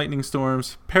fierce lightning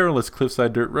storms, perilous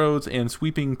cliffside dirt roads, and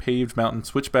sweeping paved mountain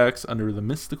switchbacks under the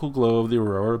mystical glow of the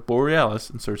Aurora Borealis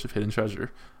in search of hidden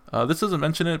treasure. This doesn't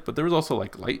mention it, but there was also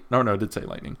like light. No, it did say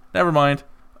lightning. Never mind.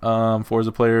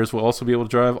 Forza players will also be able to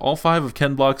drive all 5 of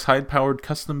Ken Block's high-powered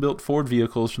custom-built Ford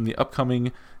vehicles from the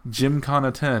upcoming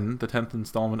Gymkhana 10, the 10th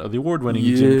installment of the award-winning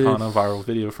Gymkhana viral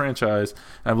video franchise.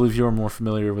 And I believe you're more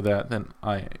familiar with that than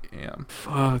I am.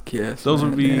 Fuck yes. Those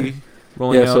will be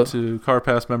rolling out to Car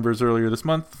Pass members earlier this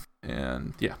month.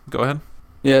 And yeah, go ahead.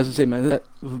 Yeah, as I say, man,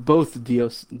 both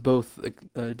DLC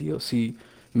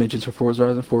mentions for Forza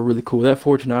Horizon 4 are really cool. That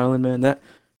Fortune Island, man, that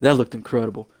looked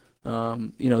incredible.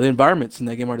 The environments in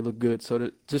that game already look good, so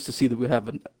just to see that we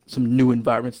have some new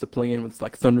environments to play in with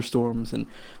like thunderstorms and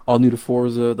all new to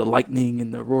Forza, the lightning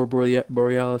and the Aurora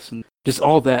Borealis and just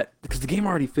all that, because the game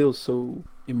already feels so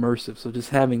immersive. So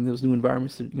just having those new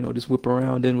environments to just whip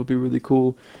around in would be really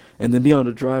cool, and then be able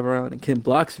to drive around in Ken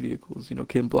Block's vehicles.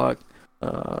 Ken Block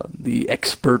the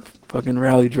expert fucking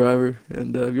rally driver.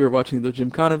 And if you're watching the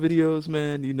Gymkhana videos,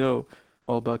 man, you know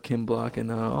all about Ken Block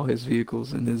and all his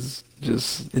vehicles and his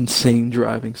just insane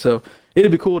driving. So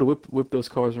it'd be cool to whip those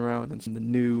cars around and the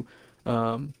new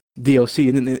DLC.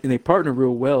 And then they partner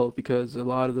real well because a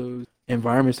lot of those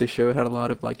environments they showed had a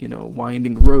lot of like, you know,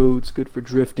 winding roads, good for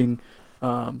drifting.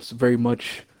 So very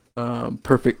much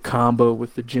perfect combo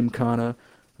with the Gymkhana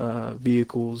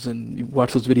vehicles. And you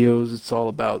watch those videos, it's all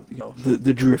about, you know,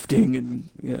 the drifting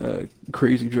and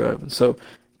crazy driving. So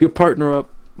good partner up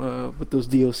with those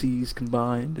DLCs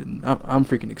combined, and I'm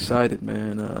freaking excited,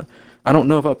 man. I don't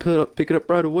know if I'll pick it up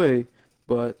right away,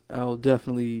 but I'll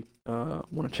definitely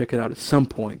want to check it out at some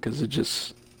point because it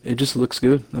just looks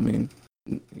good. I mean,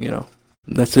 you know,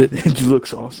 that's it. It just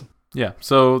looks awesome. Yeah,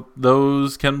 so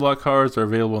those Ken Block cars are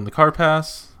available in the Car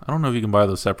Pass. I don't know if you can buy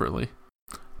those separately.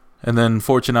 And then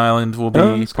Fortune Island will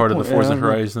be part of the Forza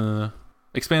Horizon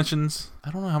expansions. I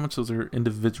don't know how much those are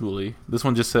individually. This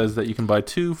one just says that you can buy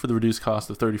 2 for the reduced cost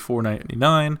of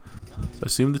 $34.99. So I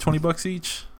assume the $20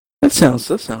 each. That sounds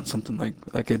something like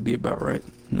it'd be about right.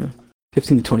 Yeah.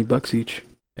 $15 to $20 each.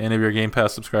 And if you're a Game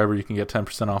Pass subscriber, you can get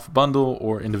 10% off a bundle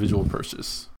or individual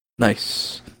purchase.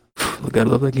 Nice. Gotta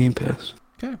love that Game Pass.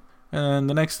 Okay. And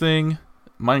the next thing,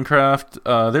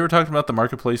 Minecraft. They were talking about the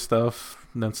marketplace stuff.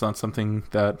 That's not something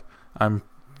that I'm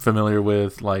familiar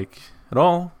with, like, at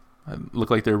all. It looked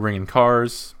like they were bringing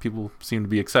cars. People seem to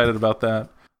be excited about that.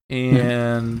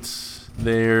 And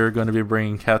they're going to be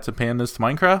bringing cats and pandas to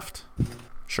Minecraft.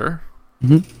 Sure.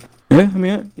 Mm-hmm. Yeah, I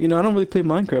mean, you know, I don't really play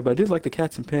Minecraft, but I did like the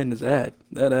cats and pandas ad.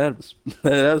 That ad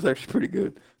was actually pretty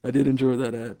good. I did enjoy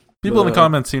that ad. People in the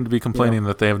comments seem to be complaining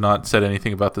that they have not said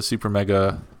anything about the Super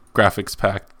Mega graphics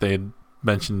pack they had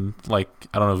mentioned, like,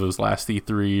 I don't know if it was last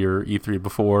E3 or E3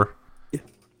 before.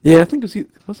 Yeah, I think it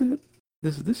wasn't it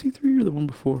this E3 or the one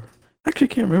before? Actually,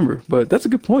 I can't remember, but that's a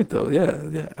good point, though.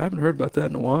 Yeah, I haven't heard about that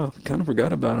in a while. Kind of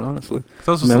forgot about it, honestly. That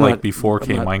was supposed to be like before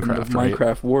Minecraft, right?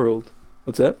 Minecraft world.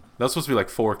 What's that? That was supposed to be like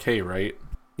 4K, right?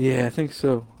 Yeah, I think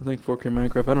so. I think 4K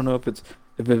Minecraft. I don't know if it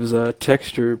was a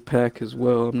texture pack as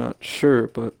well. I'm not sure,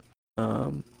 but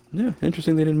yeah,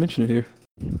 interesting they didn't mention it here.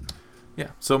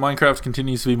 Yeah, so Minecraft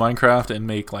continues to be Minecraft and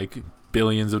make like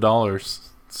billions of dollars.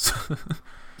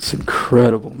 It's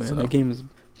incredible, man. So. That game has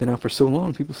been out for so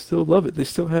long. People still love it. They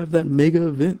still have that mega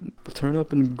event turn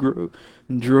up and grow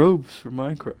in droves for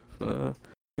Minecraft. You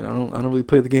know, I don't really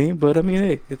play the game, but I mean,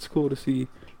 hey, it's cool to see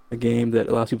a game that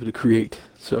allows people to create.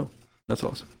 So that's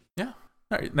awesome. Yeah.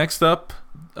 All right. Next up,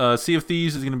 Sea of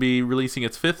Thieves is going to be releasing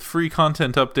its 5th free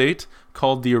content update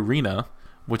called The Arena,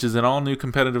 which is an all-new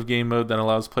competitive game mode that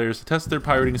allows players to test their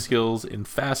pirating skills in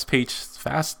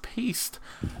fast-paced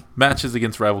matches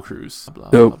against rival crews. Blah,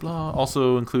 blah, blah.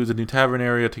 Also includes a new tavern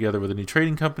area together with a new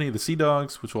trading company, the Sea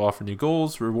Dogs, which will offer new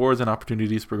goals, rewards, and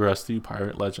opportunities to progress through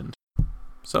Pirate Legend.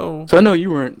 So I know you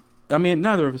weren't. I mean,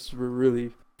 neither of us were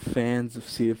really fans of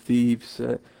Sea of Thieves.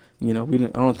 You know,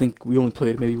 I don't think we only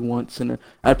played it maybe once, and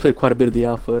I played quite a bit of the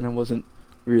alpha, and I wasn't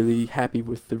really happy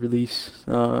with the release.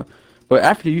 But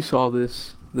after you saw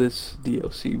this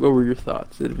DLC, what were your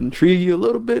thoughts? Did it intrigue you a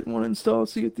little bit and want to install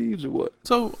Sea of Thieves or what?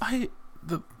 So I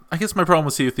guess my problem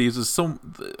with Sea of Thieves is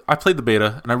I played the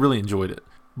beta and I really enjoyed it,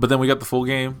 but then we got the full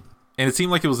game and it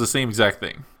seemed like it was the same exact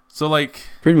thing. So like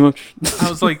pretty much, I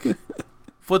was like,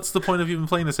 what's the point of even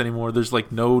playing this anymore? There's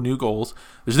like no new goals.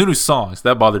 There's no new songs.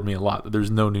 That bothered me a lot. That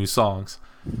there's no new songs.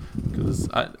 Because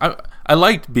I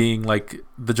liked being like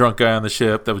the drunk guy on the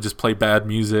ship that would just play bad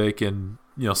music and,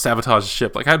 you know, sabotage the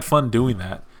ship. Like I had fun doing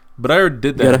that. But I already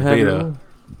did that in beta,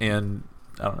 and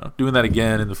I don't know, doing that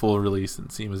again in the full release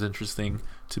didn't seem as interesting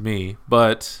to me.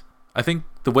 But I think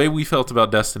the way we felt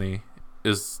about Destiny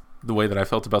is the way that I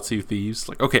felt about Sea of Thieves.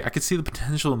 Like, okay, I could see the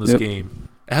potential in this game.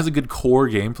 It has a good core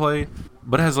gameplay,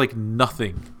 but it has like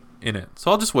nothing in it.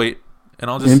 So I'll just wait and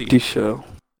I'll just see. Empty shell.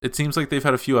 It seems like they've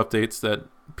had a few updates that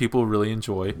people really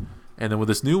enjoy, and then with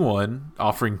this new one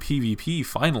offering PvP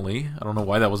finally, I don't know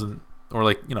why that wasn't, or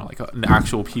like, you know, like an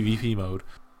actual PvP mode.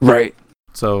 Right.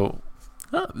 So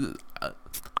I'm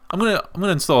gonna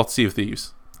install Sea of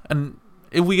Thieves, and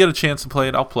if we get a chance to play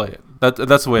it, I'll play it.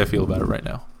 That's the way I feel about it right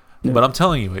now. Yeah. But I'm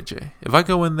telling you, AJ, if I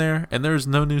go in there and there's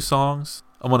no new songs,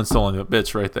 I'm uninstalling that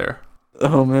bitch right there.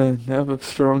 Oh man, I have a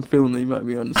strong feeling that you might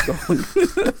be uninstalling.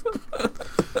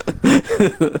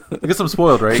 I guess I'm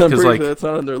spoiled, right? Because like that's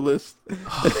not on their list.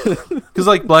 Because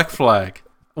like Black Flag,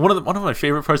 one of my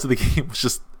favorite parts of the game was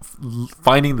just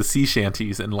finding the sea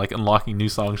shanties and like unlocking new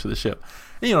songs for the ship.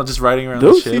 And, just riding around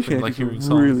Those the sea ship and like hearing shanties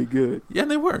songs. were really good. Yeah,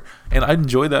 they were, and I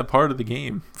enjoyed that part of the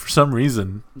game for some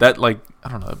reason. That I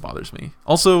don't know, that bothers me.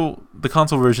 Also, the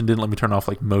console version didn't let me turn off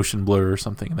like motion blur or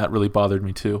something, and that really bothered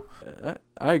me too.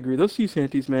 I agree. Those sea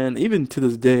shanties, man. Even to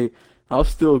this day, I'll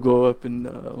still go up and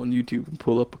on YouTube and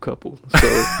pull up a couple.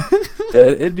 So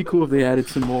it'd be cool if they added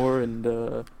some more and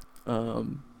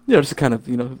just to kind of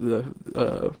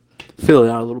fill it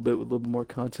out a little bit with a little bit more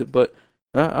content. But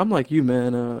I'm like you,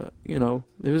 man.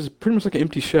 It was pretty much like an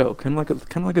empty shell, kind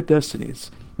of like a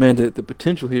Destiny's. Man, the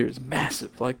potential here is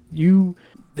massive.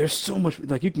 There's so much.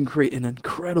 Like, you can create an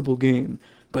incredible game,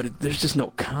 but there's just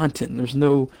no content. There's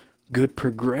no good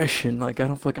progression. Like, I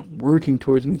don't feel like I'm working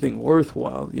towards anything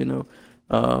worthwhile.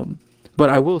 But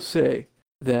I will say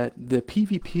that the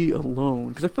PvP alone,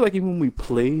 because I feel like even when we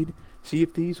played Sea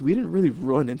of Thieves, we didn't really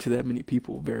run into that many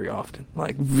people very often.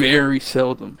 Like, very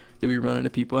seldom did we run into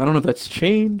people. I don't know if that's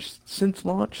changed since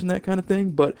launch and that kind of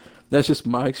thing, but that's just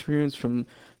my experience from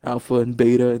alpha and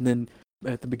beta, and then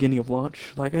at the beginning of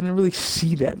launch, like, I didn't really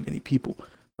see that many people.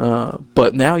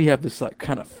 But now you have this like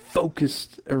kind of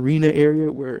focused arena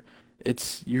area where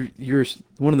it's you're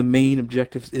one of the main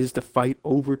objectives is to fight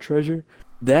over treasure.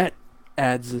 That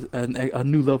adds a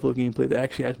new level of gameplay that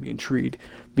actually has me intrigued,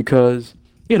 because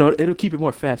it'll keep it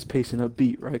more fast paced and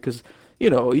upbeat, right? Because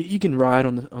you can ride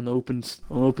on the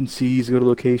open seas, go to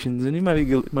locations, and you might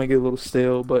get a little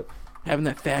stale, but having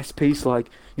that fast pace, like,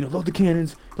 load the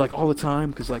cannons like all the time,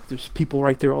 because like there's people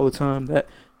right there all the time. That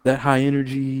high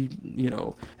energy,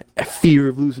 a fear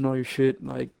of losing all your shit,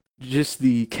 like, just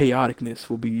the chaoticness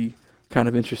will be kind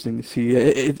of interesting to see.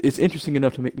 It's interesting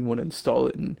enough to make me want to install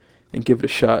it and give it a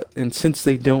shot. And since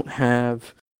they don't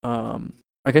have,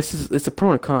 I guess it's a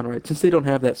pro and a con, right? Since they don't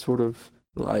have that sort of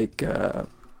like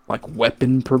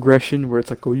weapon progression where it's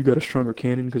like, oh, you got a stronger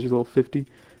cannon because you're level 50,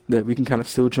 that we can kind of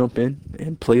still jump in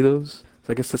and play those.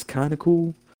 So I guess that's kind of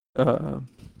cool.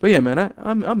 But yeah, man,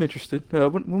 I'm interested.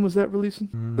 When was that releasing?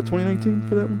 The 2019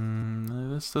 for that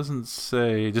one? This doesn't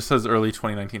say. It just says early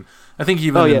 2019. I think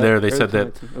even in there they said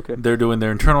that they're doing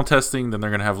their internal testing, then they're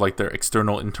going to have like their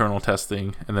internal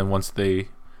testing, and then once they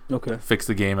fix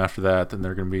the game after that, then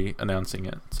they're going to be announcing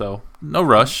it. So no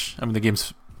rush. I mean, the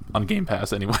game's on Game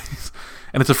Pass anyways,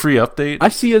 and it's a free update. I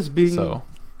see us being. So.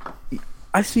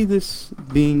 I see this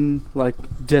being like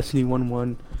Destiny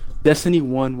 1. Destiny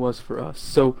 1 was for us.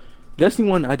 So Destiny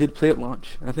 1, I did play at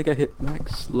launch. I think I hit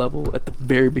max level at the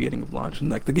very beginning of launch, when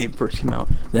like the game first came out.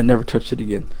 Then never touched it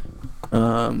again.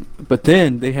 But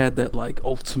then they had that like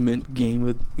ultimate game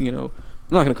with, I'm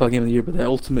not gonna call it game of the year, but that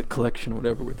ultimate collection or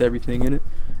whatever with everything in it,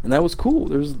 and that was cool.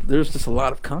 There's just a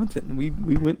lot of content, and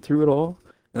we went through it all.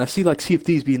 And I see like Sea of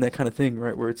Thieves being that kind of thing,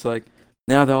 right, where it's like,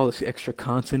 now that all this extra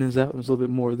content is out, there's a little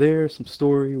bit more there, some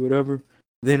story, whatever,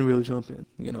 then we'll jump in.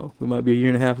 We might be a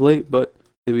year and a half late, but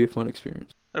it'll be a fun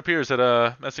experience. It appears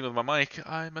that messing with my mic,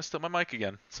 I messed up my mic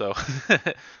again. So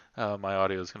my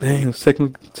audio is going to Dang, those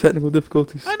technical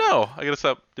difficulties. I know. I got to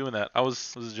stop doing that. I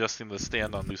was adjusting the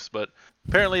stand on loose, but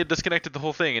apparently it disconnected the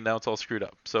whole thing, and now it's all screwed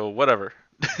up. So whatever.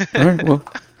 All right, well,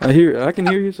 I can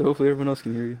hear you, so hopefully everyone else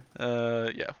can hear you.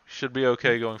 Yeah, should be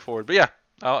okay going forward. But yeah,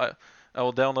 I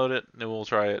will download it and we'll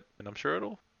try it, and I'm sure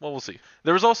we'll see.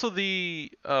 There was also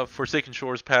the Forsaken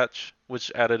Shores patch,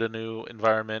 which added a new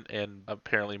environment and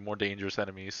apparently more dangerous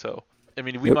enemies. So, I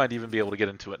mean, we might even be able to get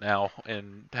into it now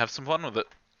and have some fun with it.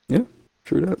 Yeah,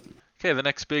 true that. Okay, the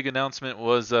next big announcement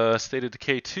was State of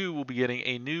Decay 2 will be getting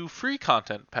a new free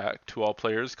content pack to all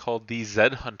players called the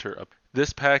Zed Hunter.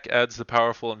 This pack adds the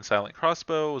powerful and silent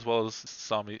crossbow, as well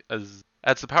as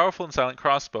adds the powerful and silent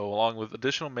crossbow, along with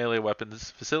additional melee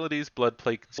weapons, facilities, blood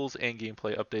plague skills, and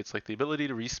gameplay updates like the ability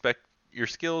to respec your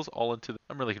skills all into.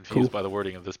 I'm really confused by the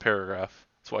wording of this paragraph.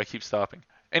 That's why I keep stopping.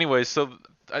 Anyway, so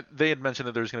they had mentioned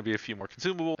that there's going to be a few more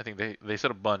consumables. I think they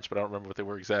said a bunch, but I don't remember what they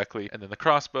were exactly. And then the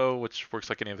crossbow, which works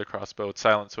like any other crossbow. It's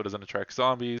silent, so it doesn't attract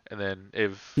zombies. And then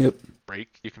if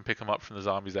break, you can pick them up from the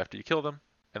zombies after you kill them.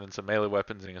 And then some melee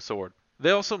weapons and a sword.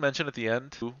 They also mentioned at the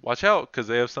end to watch out because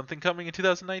they have something coming in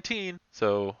 2019.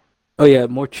 So. Oh yeah,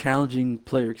 more challenging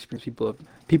player experience.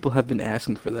 People have been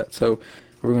asking for that. So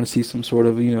we're going to see some sort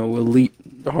of elite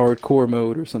hardcore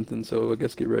mode or something. So I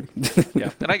guess get ready.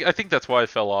 Yeah, and I think that's why I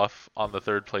fell off on the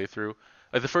third playthrough.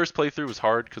 Like the first playthrough was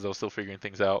hard because I was still figuring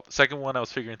things out. The second one I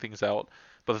was figuring things out,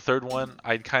 but the third one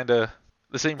I'd the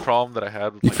same problem that I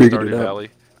had with Stardew Valley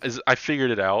is I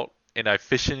figured it out. And I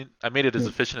made it as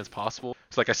efficient as possible.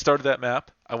 It's like I started that map,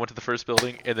 I went to the first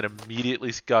building, and then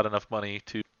immediately got enough money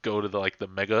to go to the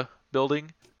mega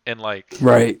building, and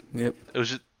right, yep. It was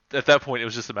just at that point, it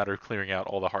was just a matter of clearing out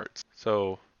all the hearts.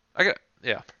 So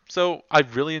yeah. So I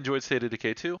really enjoyed State of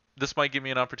Decay 2. This might give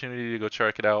me an opportunity to go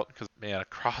check it out because man,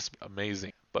 Cross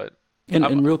amazing. But And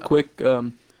I'm real quick,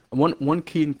 one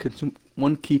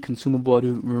key consumable I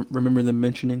do remember them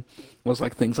mentioning was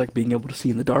like things like being able to see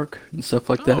in the dark and stuff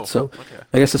like that. oh So okay.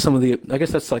 I guess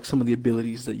that's like some of the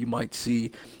abilities that you might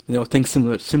see, things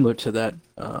similar to that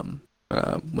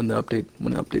when the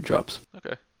update drops.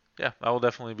 Okay. Yeah, I will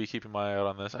definitely be keeping my eye out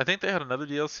on this. I think they had another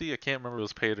DLC. I can't remember if it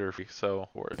was paid or free. So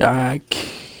for it.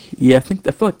 Yeah, I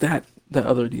feel like that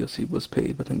other DLC was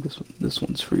paid, but I think this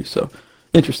one's free. So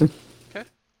interesting. Okay.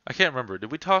 I can't remember.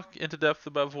 Did we talk into depth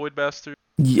about Void Bastard?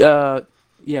 Yeah,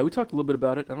 yeah, we talked a little bit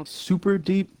about it. I don't super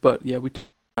deep, but yeah, we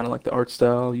kind of like the art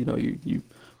style.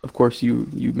 Of course, you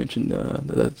mentioned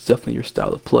that's definitely your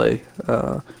style of play.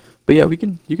 But yeah, you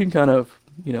can kind of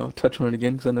touch on it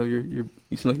again because I know you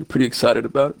seem like you're pretty excited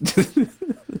about it.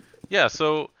 Yeah.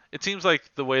 So it seems like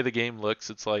the way the game looks,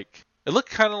 it looked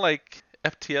kind of like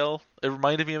FTL. It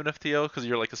reminded me of an FTL because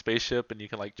you're like a spaceship and you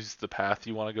can like choose the path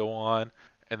you want to go on.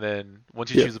 And then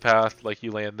once you Yeah, choose a path, like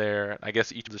you land there, I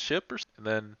guess each of the ship, and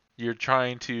then you're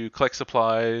trying to collect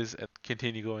supplies and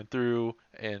continue going through,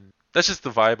 and that's just the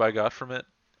vibe I got from it.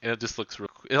 And it just looks real.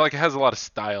 It like it has a lot of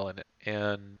style in it,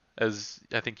 and as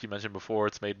I think you mentioned before,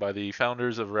 it's made by the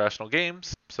founders of Irrational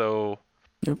Games, so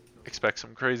yep. expect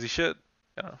some crazy shit.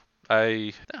 I don't know.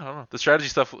 I don't know. The strategy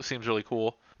stuff seems really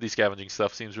cool. The scavenging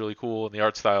stuff seems really cool, and the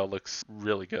art style looks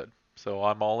really good. So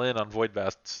I'm all in on Void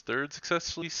Bastard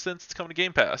successfully since it's coming to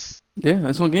Game Pass. Yeah,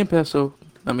 it's on Game Pass, so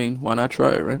I mean, why not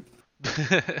try it, right?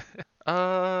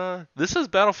 This is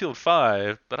Battlefield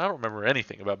 5, but I don't remember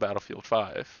anything about Battlefield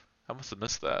 5. I must have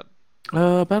missed that.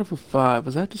 Battlefield 5,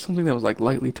 was that just something that was like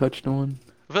lightly touched on?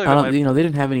 I feel like I that don't, might. they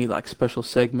didn't have any like special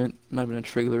segment. Might have been a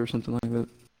trailer or something like that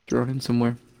thrown in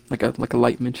somewhere, like a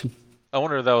light mention. I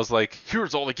wonder if that was like,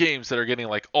 here's all the games that are getting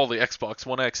like all the Xbox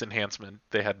One X enhancement.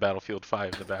 They had Battlefield 5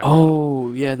 in the background.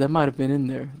 Oh, yeah, that might have been in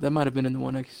there. That might have been in the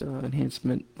One X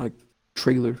enhancement like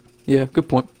trailer. Yeah, good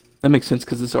point. That makes sense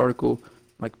because this article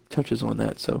like touches on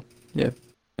that. So yeah,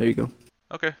 there you go.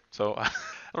 Okay, so I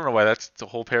don't know why that's a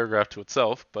whole paragraph to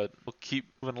itself, but we'll keep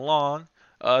moving along.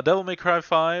 Devil May Cry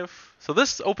 5. So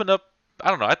this opened up. I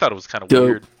don't know. I thought it was kind of Dope.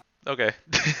 weird. Okay.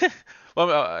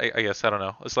 Well, I guess I don't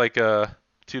know. It's like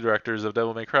two directors of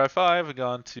Devil May Cry 5 have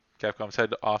gone to Capcom's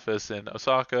head office in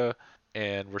Osaka,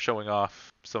 and we're showing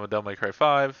off some of Devil May Cry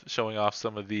 5, showing off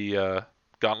some of the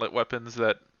gauntlet weapons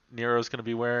that Nero's going to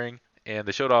be wearing, and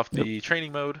they showed off Yep. the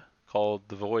training mode called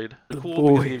the Void. Oh, Cool because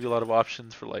it boy, gave you a lot of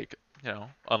options for like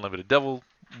unlimited devil,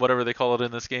 whatever they call it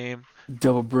in this game,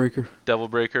 Devil Breaker. Devil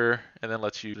Breaker, and then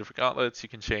lets you different gauntlets. You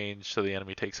can change so the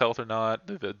enemy takes health or not.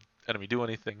 Did the enemy do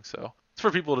anything? So it's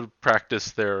for people to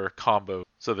practice their combo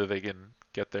so that they can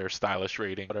get their stylish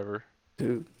rating, whatever.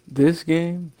 Dude, this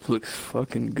game looks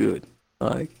fucking good.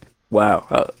 Like,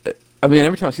 wow. I mean,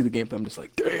 every time I see the gameplay, I'm just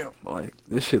like, damn. Like,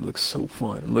 this shit looks so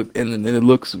fun. And it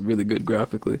looks really good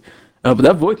graphically. But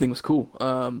that Void thing was cool.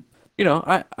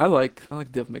 I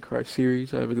like Devil May Cry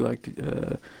series. I really liked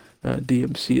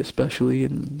DMC especially,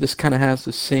 and this kind of has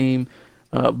the same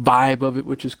vibe of it,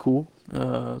 which is cool.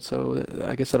 So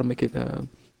I guess that'll make it.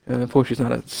 Unfortunately, it's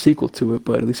not a sequel to it,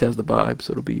 but at least it has the vibe,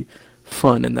 so it'll be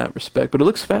fun in that respect. But it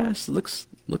looks fast. It looks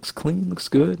clean. Looks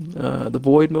good. The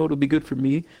Void mode will be good for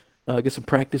me. Get some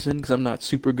practice in because I'm not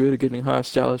super good at getting high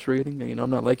stylus rating. I'm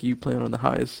not like you playing on the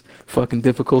highest fucking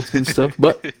difficulty and stuff.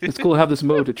 But it's cool to have this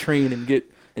mode to train and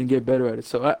get better at it.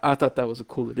 So I thought that was a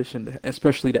cool addition,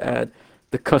 especially to add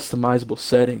the customizable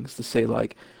settings to say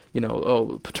like,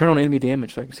 turn on enemy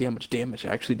damage so I can see how much damage I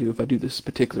actually do if I do this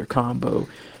particular combo,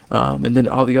 and then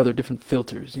all the other different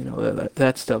filters.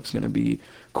 That stuff's gonna be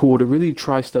cool to really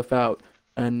try stuff out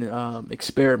and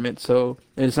experiment. So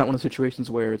it's not one of those situations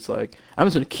where it's like I'm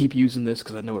just gonna keep using this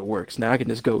because I know it works. Now I can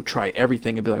just go try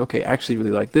everything and be like, okay, I actually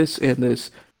really like this and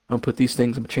this. I'm gonna put these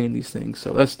things, I'm gonna chain these things.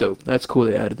 So that's dope. That's cool.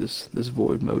 They added this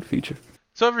void mode feature.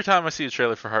 So every time I see a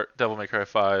trailer for Devil May Cry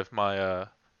 5, my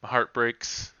heart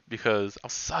breaks because I'm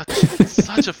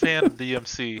such a fan of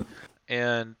DMC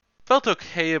and felt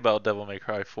okay about Devil May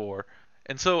Cry 4.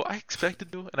 And so I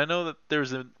expected to, and I know that there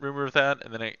was a rumor of that,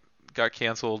 and then it got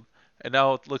canceled. And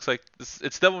now it looks like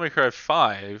it's Devil May Cry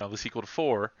 5, the sequel to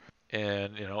 4,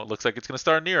 and it looks like it's going to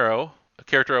star Nero, a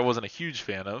character I wasn't a huge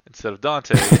fan of, instead of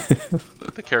Dante,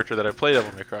 the character that I played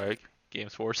Devil May Cry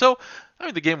games for. So, I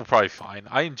mean, the game will probably be fine.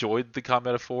 I enjoyed the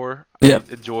combat of 4. Yeah.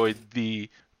 I enjoyed the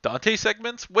Dante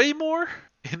segments way more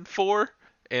in 4,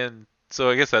 and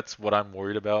so I guess that's what I'm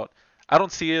worried about. I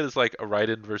don't see it as like a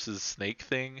Raiden versus Snake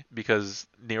thing because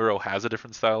Nero has a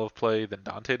different style of play than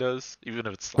Dante does, even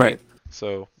if it's slight. Right.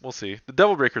 So we'll see. The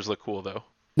Devil Breakers look cool though.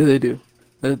 Yeah, they do.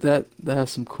 That has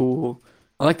some cool.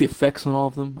 I like the effects on all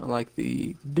of them. I like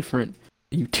the different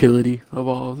utility of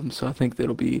all of them. So I think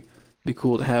that'll be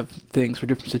cool to have things for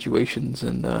different situations.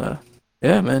 And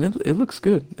yeah, man, it looks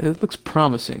good. It looks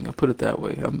promising. I'll put it that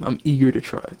way. I'm eager to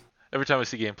try it. Every time I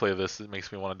see gameplay of this, it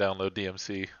makes me want to download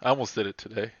DMC. I almost did it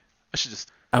today. I should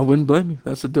just. I wouldn't blame you.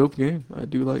 That's a dope game. I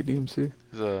do like DMC.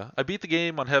 I beat the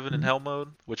game on Heaven and Mhm. Hell mode,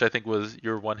 which I think was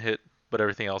your one hit, but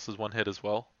everything else is one hit as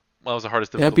well. Well, that was the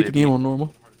hardest Yeah, I beat difficulty the I game beat. on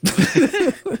normal.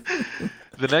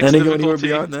 The I next didn't go anywhere difficulty,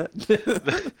 beyond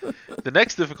that. the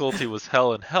next difficulty was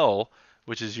Hell and Hell,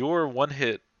 which is your one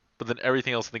hit, but then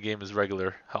everything else in the game is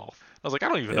regular health. I was like, I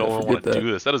don't even Yeah, know if I forget want to that.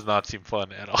 do this. That does not seem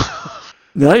fun at all.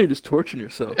 Now you're just torturing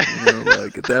yourself.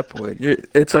 Like at that point,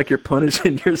 it's like you're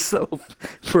punishing yourself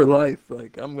for life.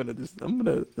 Like I'm gonna,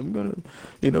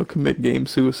 commit game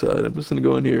suicide. I'm just gonna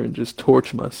go in here and just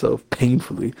torture myself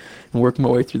painfully and work my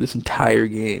way through this entire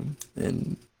game.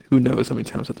 And who knows how many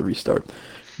times I have to restart.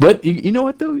 But you know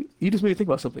what though? You just made me think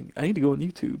about something. I need to go on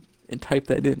YouTube and type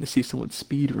that in to see someone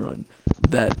speed run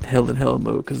that Hell in Hell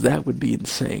mode because that would be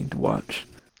insane to watch.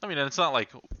 I mean, and it's not like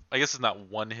I guess it's not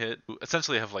one hit.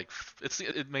 Essentially, have like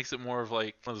it makes it more of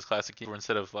like one of those classic games where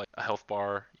instead of like a health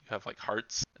bar, you have like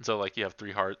hearts, and so like you have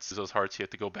 3 hearts. Those hearts you have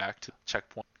to go back to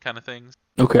checkpoint kind of things.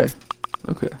 Okay.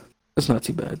 Okay. That's not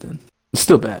too bad then. It's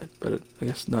still bad, but I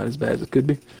guess not as bad as it could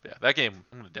be. Yeah, that game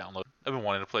I'm gonna download. I've been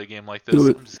wanting to play a game like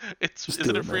Do this. it. Just Isn't do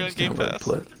it it, free man. on Just Game download and Pass?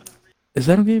 play it. Is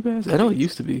that on Game Pass? I know it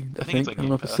used to be. I think it's think. on I don't Game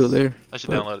know if it's still Pass. there. I should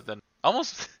but download it then.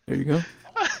 Almost. There you go.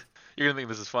 You're gonna think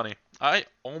this is funny. I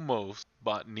almost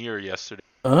bought Nier yesterday.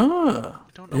 Ah, I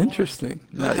don't know why. interesting.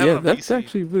 I have it Yeah, on that's PC.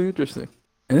 actually really interesting.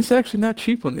 And it's actually not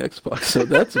cheap on the Xbox, so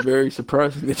that's very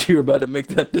surprising that you're about to make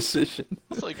that decision.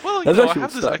 I was like, well, That's I actually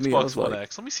have what this stopped me. I Xbox was One like,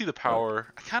 X. Let me see the power.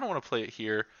 I kind of want to play it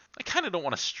here. I kind of don't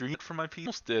want to stream it from my PC.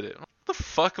 Almost did it. What the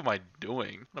fuck am I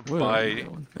doing? I'm gonna where are you buy.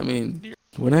 going? I mean,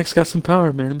 One X got some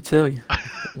power, man. Let me tell you.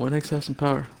 One X has some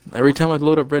power. Every time I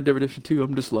load up Red Dead Redemption 2,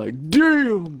 I'm just like,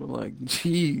 damn! I'm like,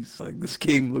 jeez, like this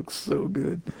game looks so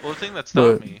good. Well, the thing that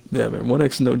stopped But me, yeah, man, One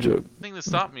X no joke. the thing that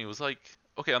stopped me was like,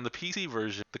 okay, on the PC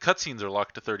version, the cutscenes are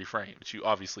locked to 30 frames, which you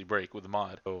obviously break with the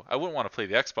mod. So I wouldn't want to play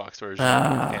the Xbox version,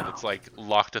 and it's like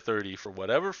locked to 30 for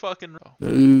whatever fucking.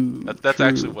 Ooh, That's true.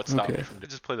 actually what stopped me Okay, from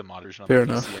just play the mod version on fair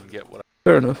the PC enough. and get what.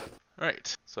 Fair enough.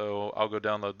 Right, so I'll go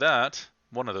download that.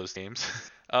 One of those games.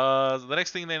 The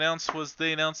next thing they announced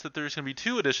that there's going to be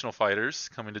 2 additional fighters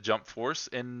coming to Jump Force,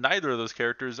 and neither of those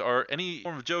characters are any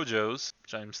form of JoJo's,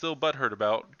 which I'm still butthurt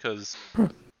about because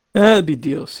That'd be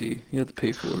DLC. You have to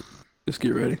pay for it. Just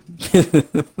get ready.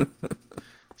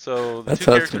 so the That's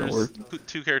how it's gonna work.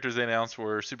 two characters they announced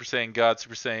were Super Saiyan God,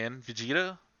 Super Saiyan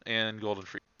Vegeta, and Golden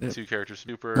Free. Yep. 2 characters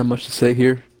super. Not much to say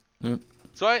here.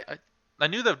 So I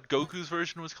knew that Goku's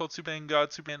version was called Super Saiyan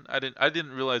God, Super Saiyan. I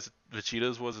didn't realize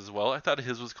Vegeta's was as well. I thought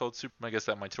his was called Super. I guess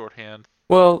that might shorthand.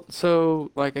 Well, so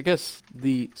like I guess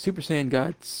the Super Saiyan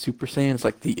God, Super Saiyan is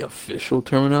like the official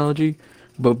terminology,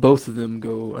 but both of them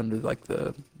go under like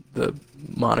the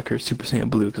moniker Super Saiyan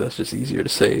Blue because that's just easier to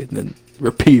say than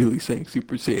repeatedly saying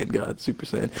Super Saiyan God, Super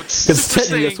Saiyan. But 'Cause Super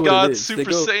technically that's Saiyan what it God, is. They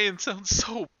Super go- Saiyan sounds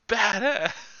so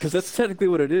badass. Because that's technically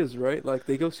what it is, right? Like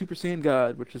they go Super Saiyan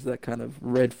God, which is that kind of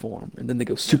red form, and then they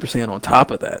go Super Saiyan on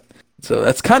top of that. So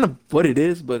that's kind of what it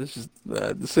is, but it's just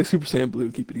say Super Saiyan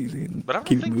Blue, keep it easy and But I don't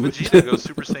keep it think moving. Vegeta goes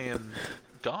Super Saiyan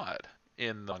God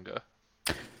in the manga.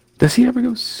 Does he ever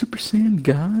go Super Saiyan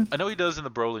God? I know he does in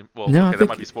the Broly. Well, No, okay, I that think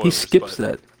might be he spoilers. skips but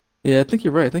that. Yeah, I think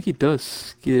you're right. I think he does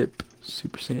skip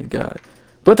Super Saiyan God,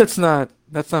 but that's not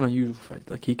unusual. Right?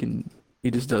 Like he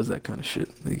just does that kind of shit.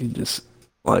 He can just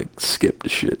like skip the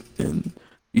shit and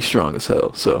he's strong as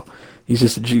hell. So he's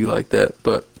just a G like that.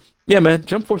 But yeah, man,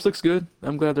 Jump Force looks good.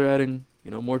 I'm glad they're adding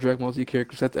more Dragon Ball Z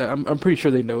characters. I'm pretty sure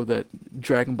they know that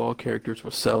Dragon Ball characters will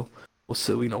sell.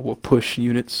 Will push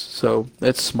units. So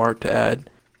that's smart to add.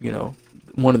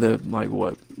 One of the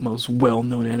most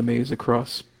well-known animes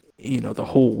across the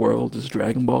whole world is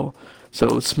Dragon Ball.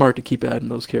 So it's smart to keep adding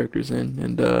those characters in,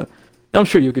 and I'm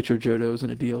sure you'll get your JoJo's in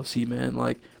a DLC, man.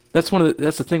 Like that's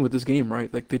the thing with this game,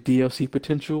 right? Like the DLC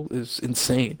potential is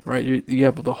insane, right? You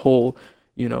have the whole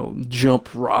Jump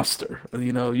roster.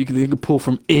 You can pull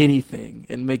from anything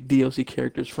and make DLC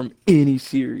characters from any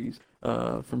series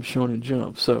from Shonen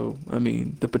Jump. So I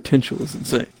mean, the potential is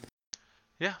insane.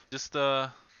 yeah, just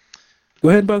Go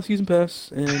ahead and buy the season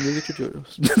pass, and you'll get your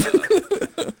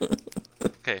JoJo's.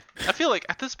 okay. I feel like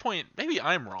at this point, maybe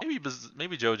I'm wrong.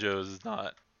 Maybe JoJo's is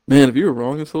not. Man, if you were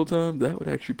wrong this whole time, that would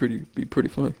actually be pretty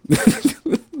funny.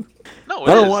 No,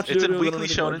 I it don't is. watch It's in JoJo's, I don't know Weekly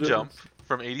anything about Shonen Jump JoJo's.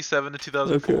 from 87 to Okay.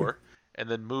 2004, and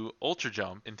then Move Ultra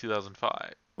Jump in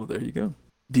 2005. Well, there you go.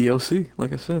 DLC,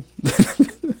 like I said.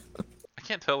 I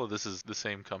can't tell if this is the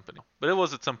same company, but it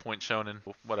was at some point Shonen.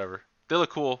 Whatever. They look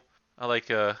cool. I like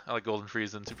Golden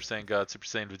Frieza, Super Saiyan God, Super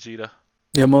Saiyan Vegeta.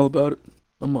 Yeah, I'm all about it.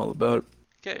 I'm all about it.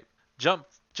 Okay, Jump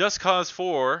Just Cause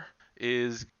 4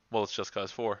 is it's Just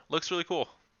Cause 4. Looks really cool.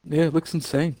 Yeah, it looks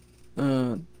insane.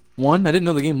 One, I didn't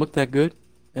know the game looked that good,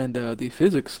 and the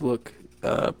physics look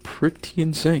pretty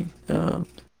insane.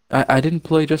 I didn't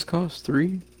play Just Cause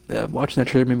 3. Watching that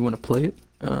trailer made me want to play it.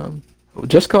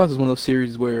 Just Cause is one of those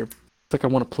series where it's like I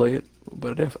want to play it,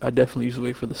 but I definitely usually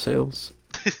wait for the sales.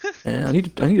 And I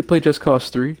need to play Just Cause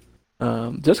 3.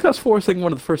 Just Cause 4 is like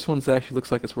one of the first ones that actually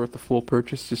looks like it's worth the full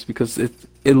purchase, just because it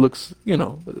looks,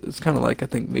 it's kind of like I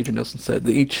think Major Nelson said,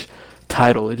 each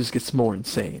title it just gets more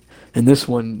insane. And this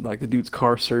one, like the dude's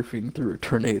car surfing through a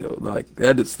tornado, like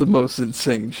that is the most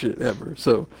insane shit ever.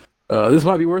 So this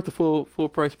might be worth the full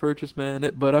price purchase, man.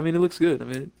 But I mean, it looks good. I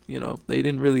mean, they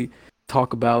didn't really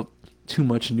talk about too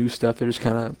much new stuff. They're just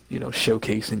kind of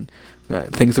showcasing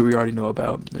things that we already know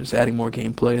about. They're just adding more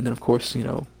gameplay, and then of course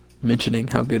mentioning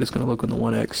how good it's going to look on the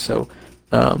One X. So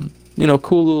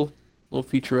cool little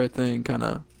featurette thing, kind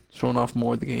of showing off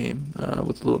more of the game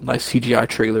with a little nice CGI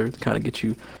trailer to kind of get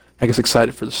you, I guess,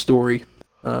 excited for the story.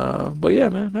 But yeah,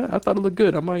 man, I thought it looked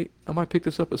good. I might pick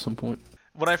this up at some point.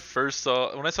 When I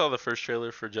saw the first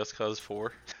trailer for Just Cause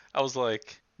 4, I was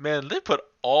like, man, they put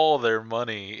all their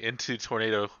money into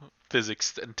tornado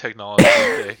physics and technology,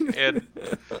 okay? And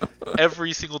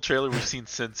every single trailer we've seen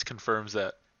since confirms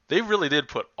that. They really did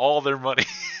put all their money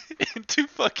into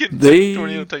fucking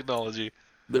tornado technology.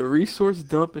 The resource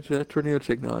dump into that tornado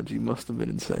technology must have been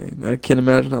insane. I can't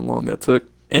imagine how long that took.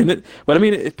 But I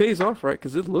mean, it pays off, right?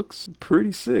 Because it looks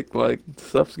pretty sick. Like,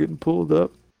 stuff's getting pulled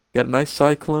up. Got a nice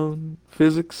cyclone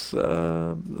physics.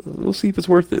 We'll see if it's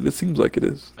worth it. It seems like it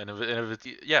is. And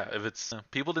if it's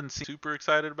people didn't seem super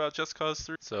excited about Just Cause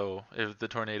 3, so if the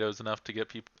tornado is enough to get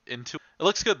people into it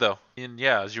looks good though. And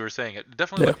yeah, as you were saying, it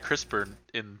definitely looked crisper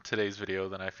in today's video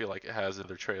than I feel like it has in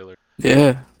their trailer.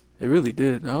 Yeah, it really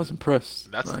did. I was impressed.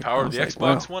 And that's the power of the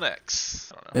Xbox One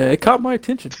X. I don't know. Yeah, it caught my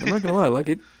attention. I'm not gonna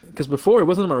lie, because before it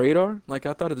wasn't on my radar. Like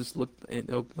I thought it just looked,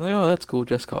 oh, that's cool,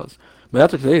 Just Cause. But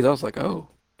after today's, I was like, oh.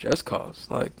 Just Cause,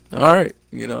 like, all right,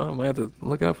 I might have to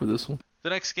look out for this one. The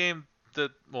next game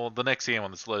the next game on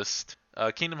this list,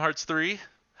 Kingdom Hearts 3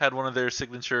 had one of their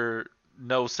signature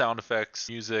no sound effects,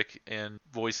 music, and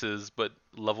voices, but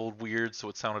leveled weird, so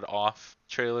it sounded off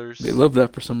trailers. They love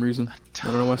that for some reason. I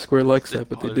don't know why Square likes that,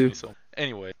 but they do.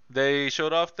 Anyway, they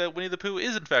showed off that Winnie the Pooh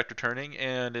is in fact returning,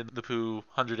 and in the Pooh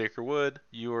 100 Acre Wood,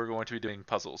 you are going to be doing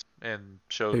puzzles, and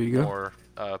showed more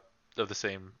of the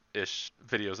same-ish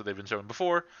videos that they've been showing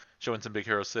before, showing some Big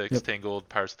Hero 6, Tangled,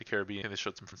 Pirates of the Caribbean, and they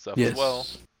showed some fun stuff as well.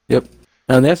 Yep.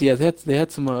 And they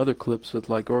had some other clips with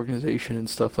like organization and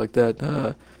stuff like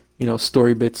that.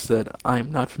 Story bits that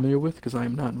I'm not familiar with because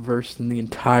I'm not versed in the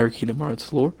entire Kingdom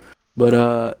Hearts lore.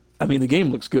 But I mean, the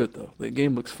game looks good though. The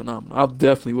game looks phenomenal. I'll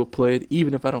definitely will play it,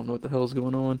 even if I don't know what the hell is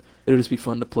going on. It'll just be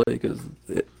fun to play because,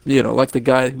 like the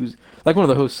guy who's like one of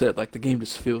the hosts said, like the game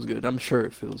just feels good. I'm sure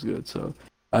it feels good. So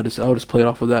I'll just play it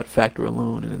off of that factor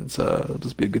alone, and it'll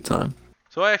just be a good time.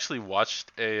 So I actually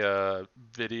watched a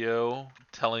video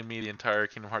telling me the entire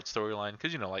Kingdom Hearts storyline,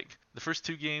 because like the first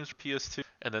two games were PS2,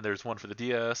 and then there's one for the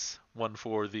DS, one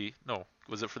for the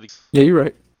was it for the? Yeah, you're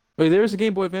right. Wait, there's a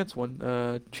Game Boy Advance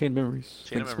one, Chain Memories.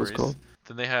 Chain of Memories. Called.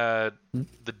 Then they had the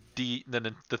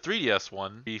 3DS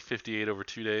one, be 58 over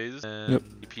 2 days, and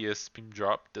the PSP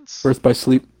Drop Disc. Birth by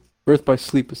Sleep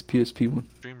is PSP one.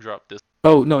 Dream Drop Disc.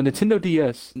 Oh no, Nintendo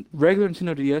DS. Regular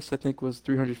Nintendo DS I think was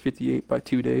 358 by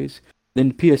 2 days.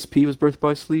 Then PSP was Birth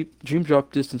by Sleep. Dream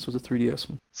Drop Distance was a 3DS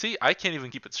one. See, I can't even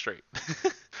keep it straight.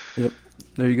 Yep,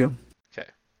 there you go. Okay,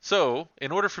 so in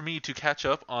order for me to catch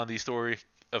up on the story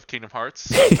of Kingdom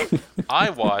Hearts, I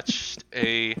watched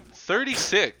a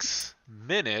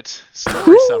 36-minute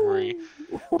story summary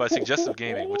by Suggestive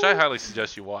Gaming, which I highly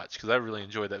suggest you watch because I really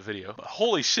enjoyed that video. But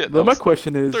holy shit! But my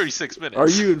question is, 36 minutes. Are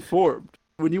you informed?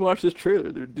 When you watch this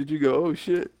trailer, did you go, oh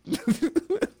shit?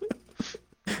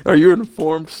 Are you an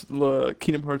informed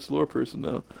Kingdom Hearts lore person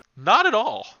now? Not at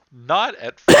all. Not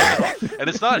at all. And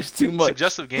it's not too much.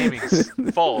 Suggestive Gaming's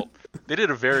fault. They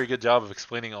did a very good job of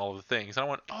explaining all of the things. And I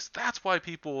went, oh, that's why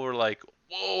people were like,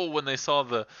 whoa, when they saw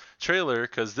the trailer,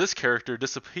 because this character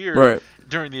disappeared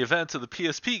during the events of the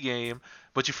PSP game,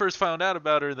 but you first found out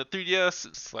about her in the 3DS.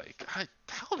 It's like,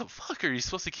 how the fuck are you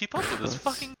supposed to keep up with this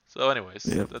fucking... So anyways,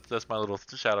 that's my little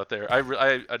shout out there. I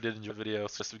did enjoy the video.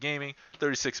 Suggestive Gaming,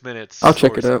 36 minutes. I'll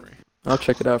check it out. I'll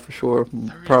check it out for sure.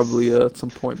 30, Probably at some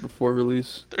point before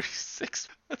release. 36.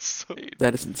 That's so.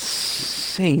 That is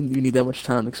insane. You need that much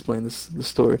time to explain this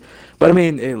story. But I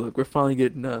mean, hey, look, we're finally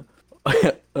getting a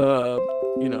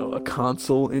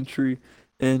console entry,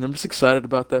 and I'm just excited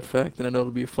about that fact, and I know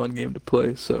it'll be a fun game to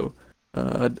play. So,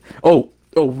 uh,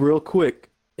 real quick,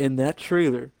 in that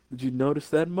trailer, did you notice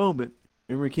that moment?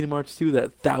 Remember in Kingdom Hearts 2,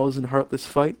 that thousand heartless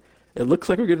fight? It looks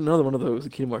like we're getting another one of those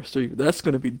in Kingdom Hearts 3. That's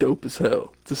gonna be dope as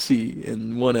hell to see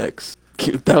in 1X.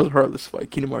 Thousand Heartless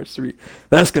fight, Kingdom Hearts 3.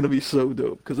 That's gonna be so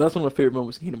dope because that's one of my favorite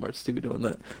moments in Kingdom Hearts 2 doing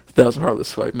that Thousand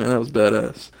Heartless fight. Man, that was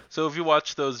badass. So if you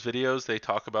watch those videos, they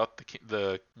talk about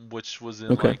the which was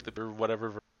in Okay. like the or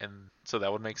whatever, and so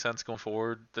that would make sense going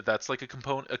forward. That's like a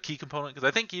key component. Because I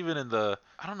think even in the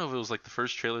I don't know if it was like the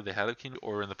first trailer they had of Kingdom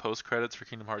or in the post credits for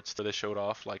Kingdom Hearts, they showed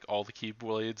off like all the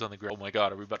keyblades on the ground. Oh my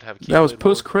God, are we about to have a That was keyblade war?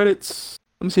 post credits.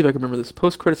 Let me see if I can remember this.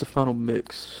 Post credits of Final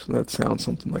Mix. That sounds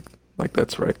something like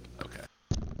that's right. Okay.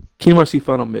 Kingdom Hearts 3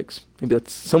 Final Mix. Maybe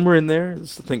that's somewhere in there. I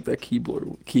think that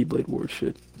Keyblade War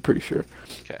shit. I'm pretty sure.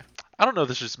 Okay. I don't know if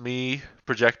this is just me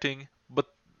projecting, but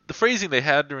the phrasing they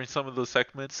had during some of those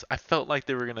segments, I felt like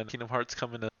they were gonna Kingdom Hearts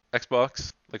come into Xbox,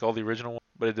 like all the original one,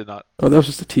 but it did not Oh, that was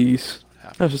just a tease. That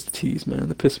happen. was just a tease, man.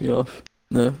 That pissed me off.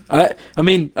 No, I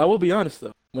mean, I will be honest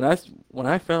though. When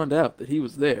I found out that he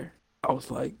was there, I was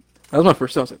like, that was my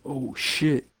first thought. I was like, oh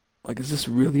shit, like, is this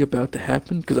really about to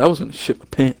happen? Because I was gonna shit my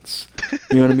pants.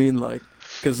 You know what I mean? Like,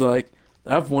 because like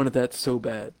I've wanted that so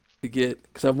bad to get,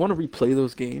 because I want to replay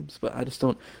those games, but I just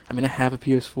don't. I mean, I have a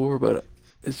PS4, but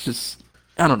it's just,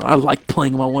 I don't know. I like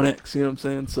playing my One X. You know what I'm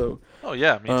saying? So Oh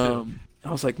yeah, me too.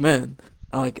 I was like, man,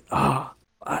 I like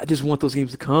I just want those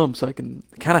games to come so I can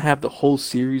kind of have the whole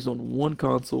series on one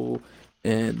console,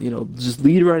 and just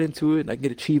lead right into it. And I can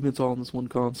get achievements all on this one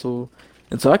console.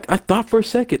 And so I thought for a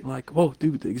second, like, whoa,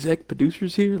 dude, the exec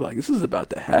producer's here. Like, this is about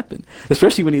to happen.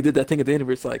 Especially when he did that thing at the end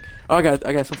where it's like, oh, I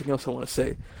got something else I want to say.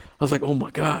 I was like, oh my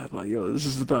God, like, yo, this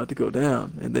is about to go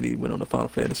down. And then he went on to Final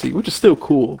Fantasy, which is still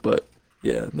cool, but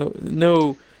yeah, no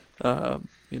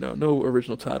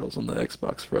original titles on the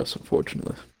Xbox for us,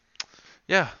 unfortunately.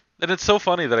 Yeah, and it's so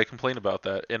funny that I complain about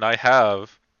that, and I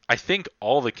have, I think,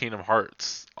 all the Kingdom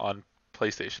Hearts on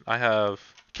PlayStation. I have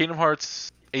Kingdom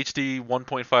Hearts HD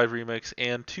 1.5 Remix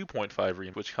and 2.5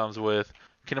 Remix, which comes with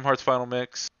Kingdom Hearts Final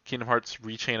Mix, Kingdom Hearts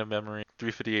Rechain of Memory,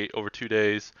 358 over 2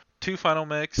 days, 2 Final Yep.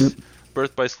 Mix,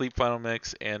 Birth by Sleep Final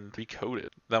Mix, and Recoded.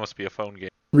 That must be a phone game.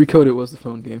 Recoded was the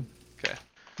phone game. Okay.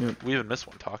 Yep. We even missed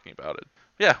one talking about it.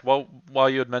 Yeah, well, while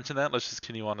you had mentioned that, let's just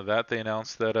continue on to that. They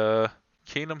announced that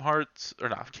Kingdom Hearts, or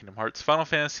not Kingdom Hearts, Final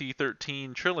Fantasy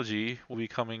 13 Trilogy will be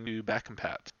coming to back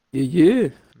compat. Yeah, yeah.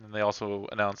 And they also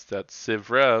announced that Civ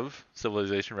Rev,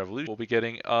 Civilization Revolution, will be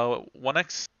getting a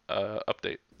 1X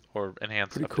update or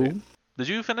enhanced Pretty update. cool. Did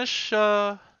you finish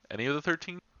any of the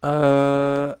 13?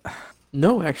 Uh,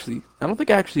 no, actually, I don't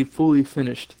think I actually fully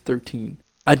finished 13.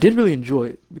 I did really enjoy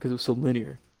it because it was so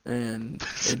linear, and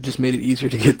it just made it easier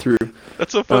to get through.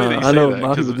 That's so funny that you I say know a that lot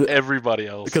of because people did, everybody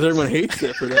else. because everyone hates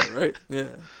it for that, right? Yeah,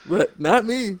 but not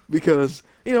me because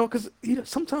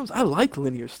sometimes I like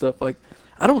linear stuff. Like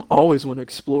I don't always want to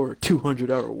explore a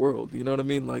 200-hour world. You know what I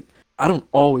mean? Like I don't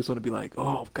always want to be like,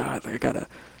 oh God, like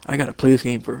I gotta play this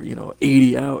game for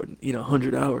 80 hours,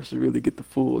 100 hours to really get the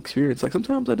full experience. Like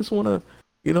sometimes I just want to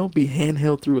be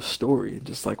handheld through a story and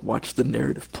just like watch the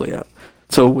narrative play out.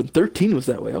 So when 13 was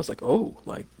that way, I was like, oh,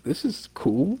 like this is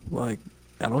cool. Like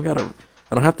I don't gotta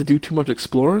I don't have to do too much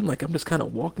exploring. Like I'm just kind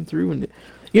of walking through and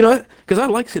because I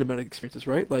like cinematic experiences,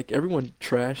 right? Like everyone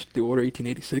trashed The Order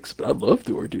 1886, but I love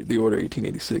The Order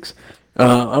 1886.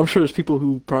 I'm sure there's people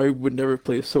who probably would never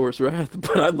play Sora's Wrath,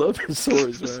 but I love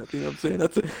Sora's Wrath. You know what I'm saying?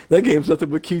 That game's nothing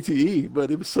but QTE, but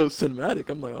it was so cinematic.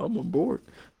 I'm like, I'm on board.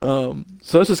 So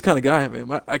that's just kind of guy,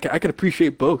 man. I can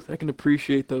appreciate both. I can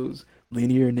appreciate those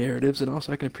linear narratives, and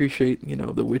also I can appreciate the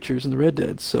Witchers and the Red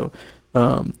Dead. So,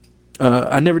 um,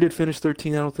 I never did finish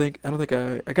 13. I don't think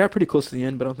I got pretty close to the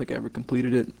end, but I don't think I ever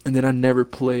completed it. And then I never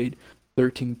played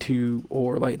 13-2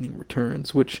 or Lightning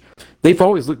Returns, which they've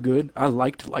always looked good. I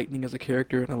liked Lightning as a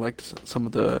character, and I liked some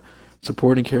of the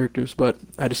supporting characters, but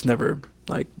I just never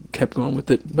like kept going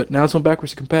with it. But now it's on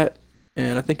backwards compat,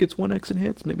 and I think it's 1X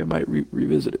enhanced. Maybe I might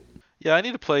revisit it. Yeah, I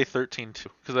need to play 13 too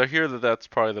because I hear that that's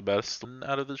probably the best one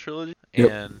out of the trilogy,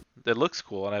 Yep. and it looks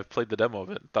cool. And I've played the demo of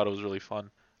it, and thought it was really fun.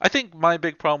 I think my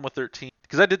big problem with 13,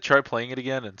 because I did try playing it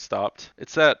again and stopped.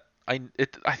 It's that I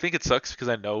think it sucks because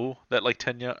I know that like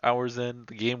 10 hours in,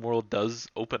 the game world does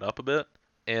open up a bit,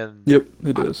 and Yep,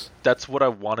 it is. that's what I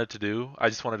wanted to do. I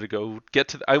just wanted to go get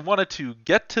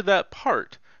to that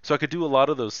part so I could do a lot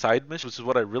of those side missions, which is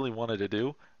what I really wanted to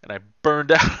do. and I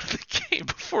burned out of the game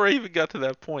before I even got to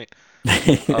that point.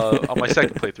 On my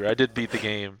second playthrough, I did beat the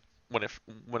game when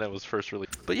it was first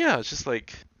released. But yeah, it's just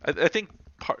like I think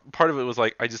part of it was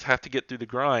like I just have to get through the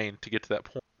grind to get to that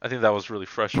point. I think that was really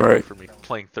frustrating Right. for me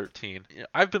playing 13.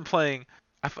 I've been playing.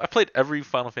 I played every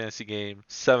Final Fantasy game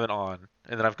 7 on,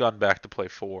 and then I've gone back to play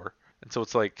 4. And so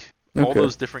it's like all Okay.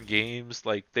 those different games,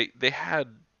 like they had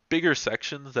bigger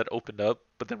sections that opened up,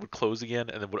 but then would close again,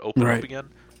 and then would open up Right. again.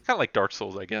 Kind of like Dark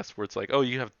Souls, I guess, where it's like, oh,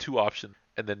 you have 2 options,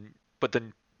 and then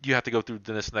you have to go through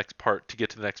this next part to get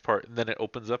to the next part, and then it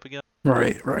opens up again.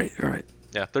 Right. Right. Right.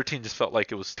 Yeah, 13 just felt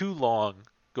like it was too long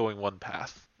going one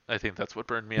path. I think that's what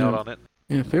burned me out Yeah. on it.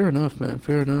 Yeah. Fair enough, man.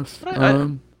 Fair enough.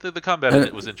 But the combat in And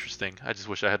it was interesting. I just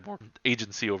wish I had more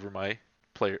agency over my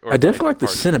player or I my definitely like the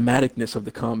party. cinematicness of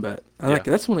the combat. I Yeah. like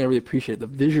that's one thing I really appreciate. The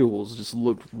visuals just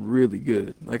looked really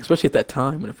good. Like especially at that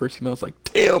time when it first came out, I was like,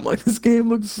 damn, like this game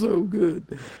looks so good.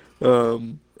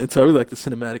 And so I really like the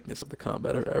cinematicness of the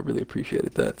combat. I really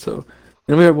appreciated that. So,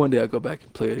 and maybe one day I'll go back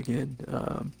and play it again.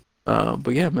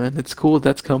 But yeah, man, it's cool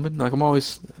that's coming. Like I'm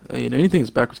always, anything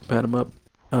that's backwards compatible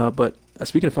up. But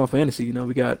speaking of Final Fantasy,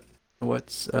 we got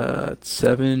what's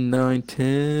 7, 9, 10,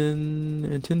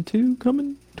 and 10-2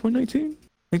 coming 2019.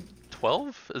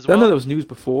 12 as I know that well. was news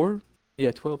before.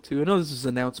 Yeah, 12 too. I know this was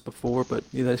announced before, but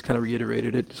they just kind of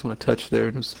reiterated it. Just want to touch there.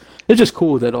 And it's just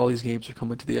cool that all these games are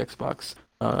coming to the Xbox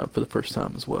for the first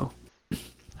time as well.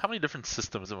 How many different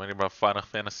systems am I about Final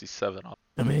Fantasy 7 on?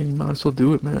 I mean, you might as well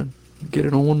do it, man. Get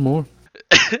it on one more.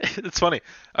 It's funny.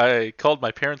 I called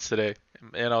my parents today,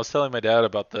 and I was telling my dad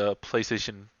about the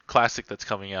PlayStation Classic that's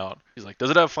coming out. He's like, "Does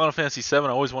it have Final Fantasy 7?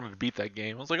 I always wanted to beat that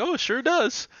game." I was like, "Oh, it sure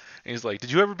does." And he's like,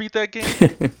 "Did you ever beat that game?"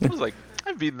 I was like,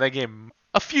 "I've beaten that game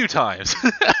a few times."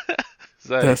 'Cause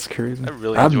That's crazy. I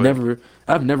really I've enjoyed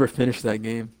it. never finished that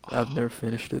game. I've never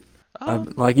finished it.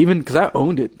 Um, Like even because I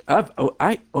owned it.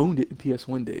 I owned it in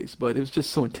PS1 days, but it was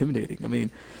just so intimidating. I mean,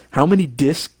 how many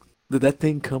discs did that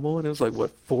thing come on? It was like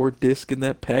what 4 discs in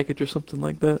that package or something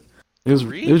like that. It was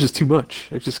Three? it was just too much.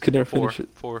 I just could never Four, finish it.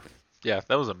 four. Yeah,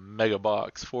 that was a mega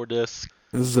box, 4 discs.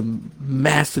 This is a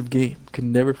massive game. Could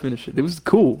never finish it. It was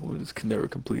cool. I just could never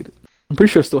complete it. I'm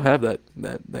pretty sure I still have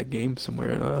that game somewhere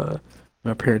in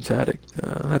my parents' attic.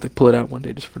 I have to pull it out one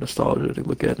day just for nostalgia to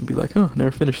look at and be like, oh,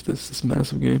 never finished this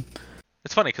massive game.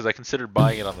 It's funny because I considered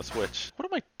buying it on the Switch. What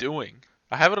am I doing?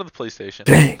 I have it on the PlayStation.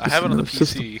 Dang, I this have is it on the another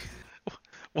system. PC.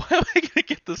 Why am I gonna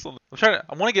get this on? I'm trying to.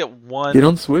 I want to get one. Get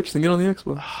on the Switch, then get on the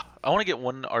Xbox. I want to get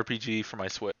one RPG for my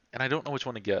Switch, and I don't know which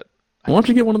one to get. Why don't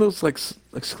you get one of those like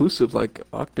exclusive, like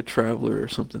Octa Traveler or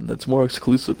something that's more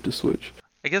exclusive to Switch,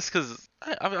 I guess because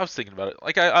I was thinking about it.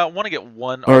 Like I want to get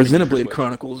one or RPG for Xenoblade Switch.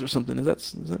 Chronicles or something? Is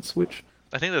that Switch?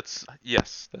 I think that's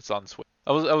on Switch.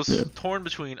 I was Yeah. torn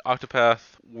between Octopath,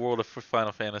 World of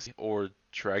Final Fantasy, or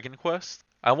Dragon Quest.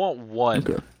 I want one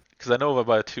Okay. because I know if I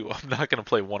buy two, I'm not gonna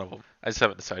play one of them. I just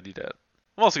haven't decided yet.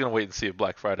 I'm also gonna wait and see if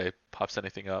Black Friday pops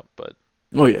anything up, but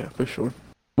Oh yeah, for sure.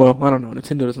 Well, I don't know.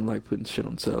 Nintendo doesn't like putting shit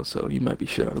on sale, so you might be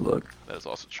shit out of luck. that is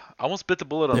also true. I almost bit the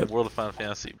bullet on Yep. World of Final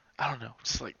Fantasy. I don't know.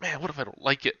 Just like, man, what if I don't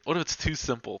like it? What if it's too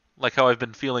simple? Like how I've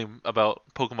been feeling about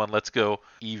Pokemon Let's Go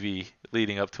Eevee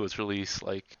leading up to its release.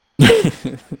 Like,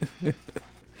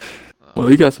 Well,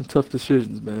 you got some tough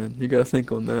decisions, man. You gotta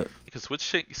think on that. because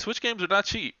Switch games are not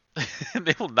cheap.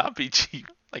 They will not be cheap,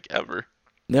 like ever.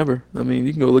 Never. I mean,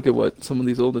 you can go look at what some of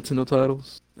these old Nintendo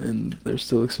titles, and they're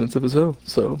still expensive as hell.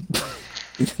 So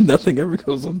nothing ever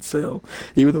goes on sale,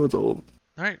 even though it's old.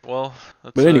 All right, well,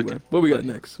 let's. But anyway, what we got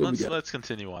next? What we Let's got? let's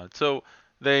continue on. So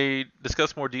they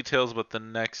discuss more details about the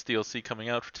next DLC coming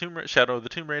out for Shadow of the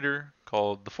Tomb Raider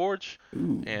called The Forge.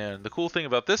 Ooh, And the cool thing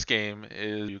about this game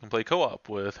is you can play co-op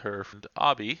with her friend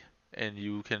Abby, and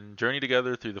you can journey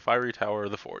together through the fiery tower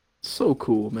of the Forge. so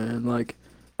cool, man. Like,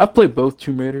 I've played both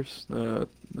Tomb Raiders, the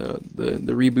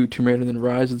reboot Tomb Raider and then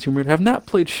Rise of the Tomb Raider. Have not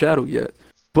played Shadow yet,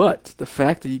 but the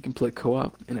fact that you can play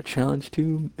co-op in a challenge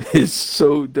tomb is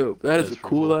so dope. That is That's a pretty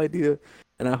cool cool. idea,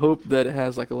 and I hope that it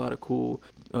has like a lot of cool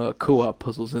co-op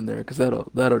puzzles in there because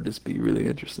that'll just be really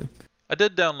interesting. I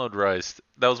did download Rise.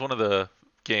 That was one of the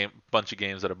bunch of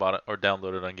games that I bought or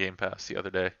downloaded on Game Pass the other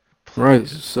day.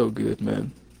 Rise is so good,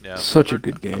 man. Yeah, Such a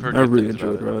good game. I've heard I good really things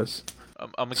about enjoyed it. Rise.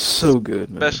 I'm So good,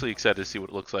 man. especially excited to see what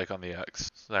it looks like on the X.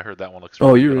 I heard that one looks Oh,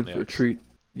 really you're good in on the for a X. treat.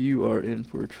 You are in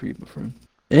for a treat, my friend.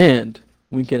 And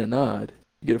wink and a nod.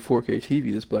 You get a 4K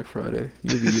TV this Black Friday.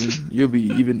 You'll be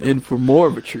even in for more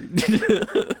of a treat.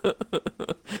 I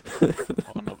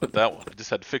don't know about that one. I just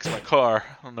had to fix my car.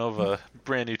 I don't know if a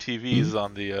brand new TV is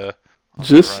on the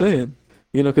Just horizon.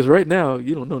 saying. Because right now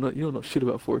you don't know shit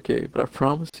about 4K, but I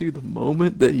promise you, the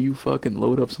moment that you fucking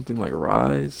load up something like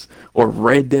Rise or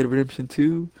Red Dead Redemption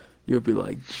 2, you'll be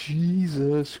like,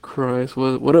 Jesus Christ,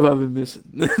 what have I been missing?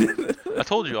 I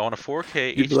told you I want a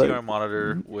 4K You'd be like, HDR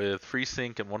monitor with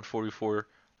FreeSync and 144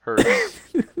 hertz,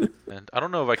 and I don't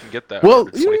know if I can get that for well,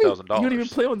 twenty thousand you don't even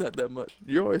dollars. play on that much.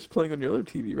 You're always playing on your other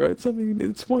TV, right? So I mean,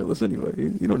 it's pointless anyway.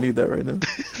 You don't need that right now.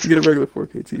 You get a regular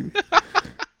 4K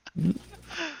TV.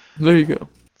 There you go.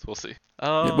 So we'll see.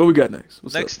 Yeah, what we got next?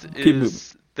 What's Next up? Keep moving.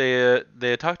 is they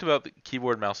had talked about the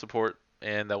keyboard and mouse support,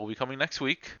 and that will be coming next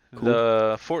week. Cool.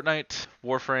 The Fortnite,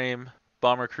 Warframe,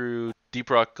 Bomber Crew, Deep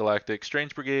Rock Galactic,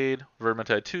 Strange Brigade,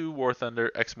 Vermintide 2, War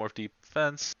Thunder, Exmorph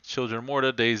Defense, Children of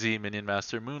Morta, Daisy, Minion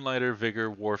Master, Moonlighter,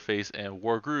 Vigor, Warface, and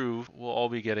Wargroove will all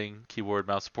be getting keyboard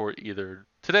mouse support either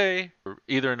today, or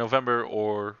either in November,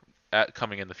 or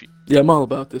coming in the future. Yeah, I'm all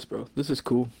about this, bro. This is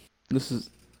cool. This is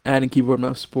adding keyboard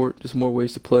mouse support, just more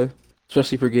ways to play,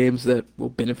 especially for games that will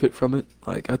benefit from it.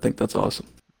 Like, I think that's awesome.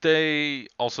 They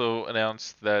also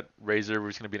announced that Razer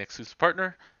was going to be an exclusive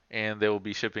partner, and they will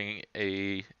be shipping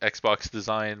a Xbox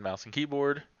design mouse and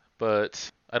keyboard. But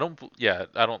I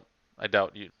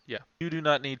doubt you. Yeah, you do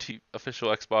not need to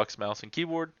official Xbox mouse and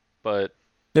keyboard. But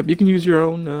Yep, you can use your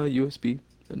own USB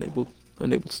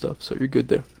enabled stuff, so you're good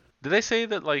there. did they say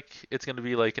that like it's going to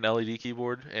be like an LED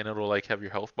keyboard and it'll like have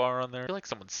your health bar on there? I feel like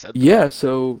someone said that. Yeah,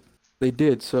 so they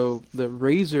did. So the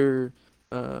Razer,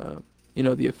 you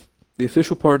know, the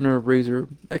official partner of Razer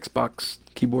Xbox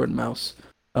keyboard and mouse,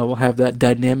 will have that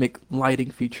dynamic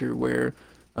lighting feature where,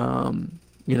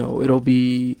 you know, it'll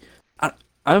be.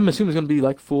 I'm assuming it's going to be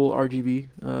like full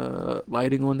RGB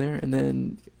lighting on there, and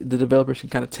then the developers can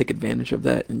kind of take advantage of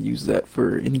that and use that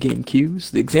for in-game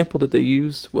cues. The example that they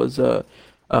used was for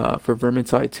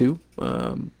Vermintide 2.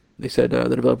 They said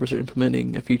the developers are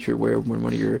implementing a feature where when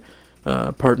one of your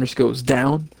partners goes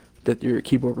down, that your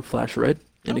keyboard will flash red,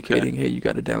 indicating, hey, you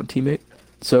got a down teammate.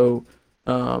 So,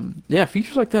 yeah,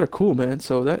 features like that are cool, man.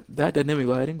 So that dynamic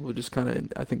lighting will just kind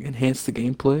of, I think, enhance the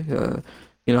gameplay.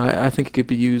 You know, I think it could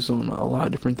be used on a lot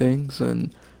of different things,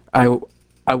 and I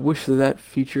I wish that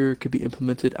feature could be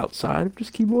implemented outside of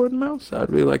just keyboard and mouse. I'd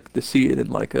really like to see it in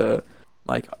like a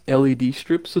LED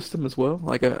strip system as well.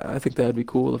 Like I think that'd be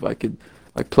cool if I could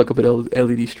like plug up an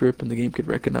LED strip and the game could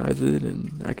recognize it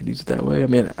and I could use it that way. I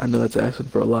mean, I know that's asking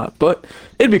for a lot, but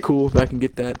it'd be cool if I can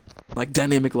get that like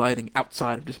dynamic lighting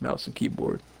outside of just mouse and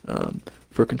keyboard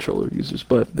for controller users.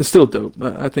 But it's still dope.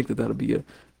 I think that that'll be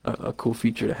a cool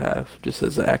feature to have just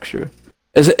as an extra,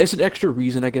 as an extra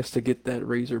reason, I guess, to get that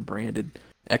Razer branded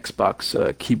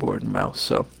Xbox keyboard and mouse.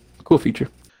 So cool feature.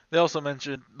 They also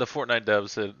mentioned the Fortnite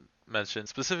devs had mentioned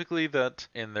specifically that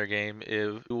in their game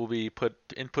it will be put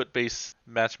input-based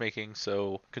matchmaking,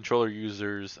 so controller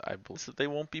users, I believe that they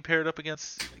won't be paired up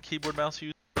against keyboard mouse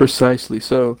users. Precisely.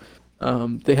 So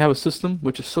they have a system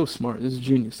which is so smart. This is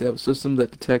genius. They have a system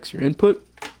that detects your input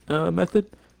method,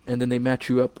 and then they match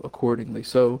you up accordingly.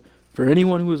 So for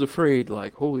anyone who is afraid,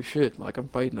 like, holy shit, like I'm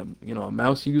fighting a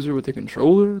mouse user with a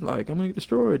controller, like I'm gonna get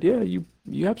destroyed. Yeah, you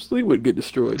absolutely would get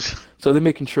destroyed. So they're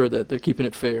making sure that they're keeping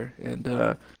it fair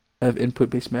and have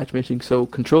input-based matchmaking. So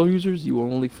controller users, you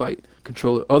will only fight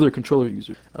other controller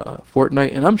users.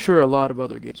 Fortnite, and I'm sure a lot of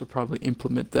other games will probably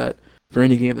implement that for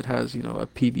any game that has a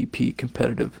PvP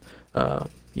competitive,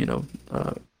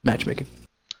 matchmaking.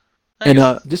 And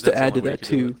just to add to that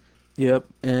too, yep.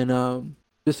 And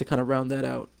just to kind of round that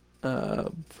out,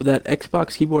 for that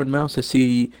Xbox keyboard and mouse, I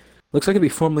see looks like it'll be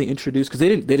formally introduced because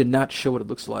they did not show what it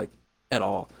looks like at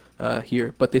all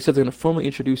here, but they said they're going to formally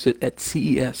introduce it at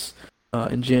CES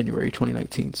in January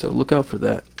 2019. So look out for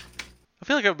that. I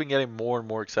feel like I've been getting more and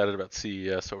more excited about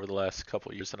CES over the last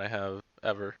couple of years than I have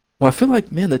ever. Well, I feel like,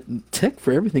 man, the tech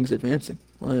for everything's advancing,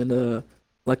 and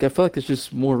like I feel like there's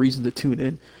just more reason to tune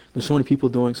in. There's so many people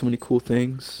doing so many cool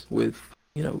things with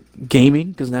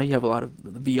gaming, because now you have a lot of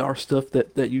the VR stuff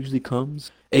that usually comes,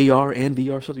 AR and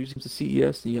VR stuff that usually comes to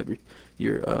CES. And you have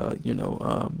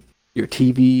your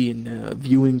TV and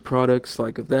viewing products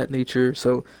like of that nature.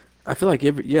 So I feel like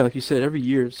like you said, every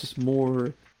year it's just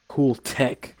more cool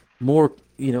tech, more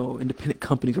independent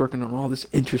companies working on all this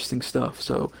interesting stuff.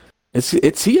 So it's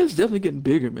CES definitely getting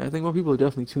bigger, man. I think more people are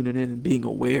definitely tuning in and being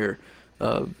aware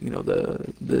of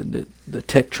the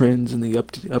tech trends and the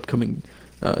upcoming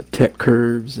tech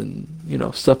curves and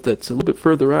stuff that's a little bit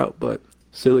further out, but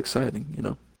still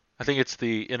exciting. I think it's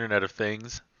the Internet of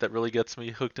Things that really gets me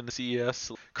hooked into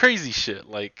CES. Crazy shit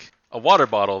like a water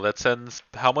bottle that sends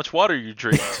how much water you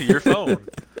drink to your phone,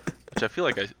 which I feel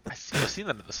like I've seen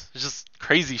that in this. It's just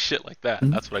crazy shit like that.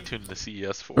 Mhm. That's what I tuned into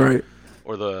CES for. Right.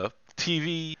 Or the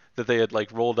TV that they had like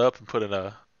rolled up and put in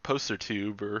a poster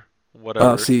tube or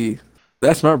whatever. See,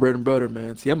 that's my bread and butter,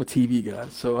 man. See, I'm a TV guy,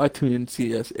 so I tune in to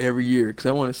CES every year because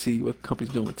I want to see what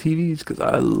companies doing with TVs because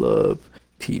I love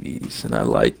TVs, and I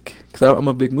like because I'm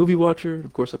a big movie watcher.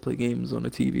 Of course, I play games on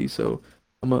the TV, so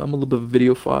I'm a little bit of a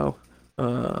videophile.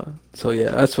 So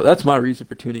yeah, that's my reason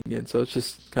for tuning in. So it's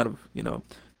just kind of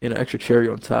extra cherry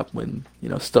on top when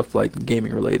stuff like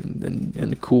gaming related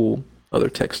and cool other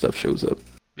tech stuff shows up.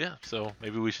 Yeah, so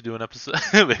maybe we should do an episode.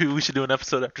 Maybe we should do an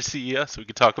episode after CES so we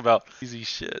could talk about easy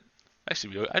shit.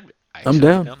 Actually, I'd I'm actually be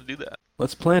down. down to do that.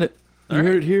 Let's plan it. All You heard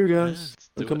right, it here, yeah, guys. let's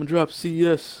They'll do come it. and drop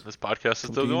CES. This podcast is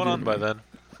It'll still be in going on by then.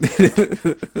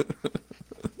 January.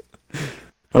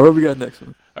 All right, what we got next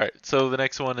one? All right, so the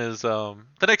next one is the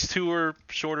next two are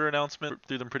shorter announcement.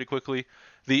 Through them pretty quickly.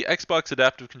 The Xbox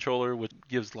Adaptive Controller, which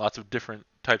gives lots of different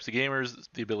types of gamers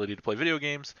the ability to play video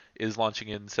games, is launching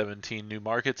in 17 new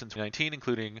markets in 2019,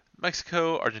 including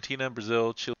Mexico, Argentina,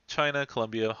 Brazil, Chile, China,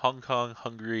 Colombia, Hong Kong,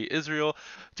 Hungary, Israel,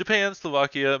 Japan,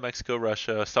 Slovakia, Mexico,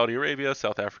 Russia, Saudi Arabia,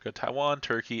 South Africa, Taiwan,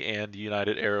 Turkey, and the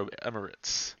United Arab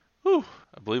Emirates. Whew,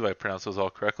 I believe I pronounced those all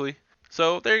correctly.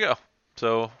 So there you go.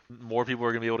 So more people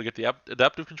are going to be able to get the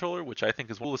adaptive controller, which I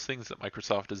think is one of the coolest things that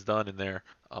Microsoft has done in their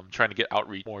trying to get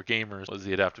outreach more gamers was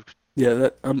the adaptive. Yeah,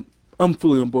 that I'm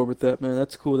fully on board with that, man.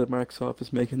 That's cool that Microsoft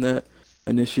is making that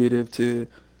initiative to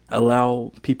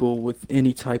allow people with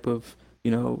any type of,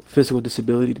 physical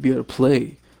disability to be able to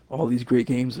play all these great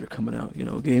games that are coming out.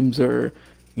 Games are,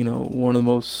 one of the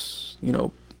most,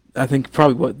 I think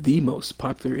probably what the most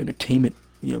popular entertainment,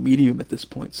 medium at this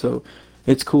point. So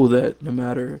it's cool that no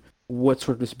matter what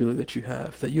sort of disability that you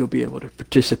have, that you'll be able to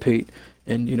participate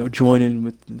and join in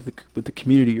with the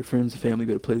community, your friends, and family,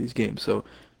 be able to play these games. So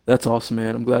that's awesome,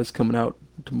 man. I'm glad it's coming out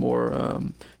to more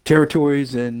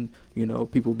territories, and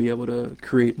people be able to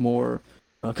create more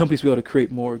companies be able to create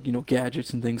more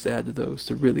gadgets and things to add to those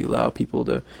to really allow people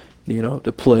to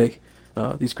to play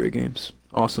these great games.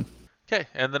 Awesome. Okay,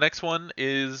 and the next one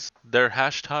is their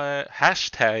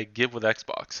hashtag Give with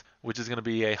Xbox, which is going to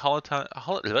be a this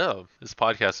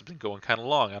podcast has been going kind of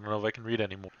long. I don't know if I can read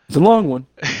anymore. It's a long one.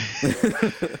 If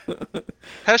you're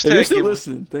Hashtag still Give.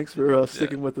 listening, thanks for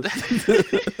sticking with us.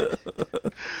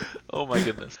 Oh my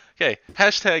goodness. Okay,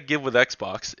 hashtag Give with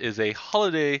Xbox is a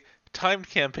holiday timed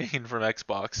campaign from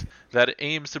Xbox that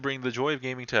aims to bring the joy of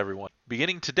gaming to everyone.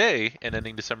 Beginning today and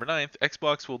ending December 9th,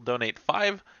 Xbox will donate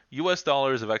 $5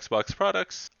 of Xbox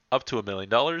products, up to $1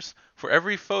 million, for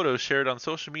every photo shared on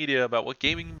social media about what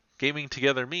gaming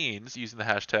together means using the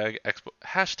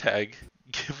hashtag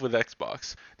Give with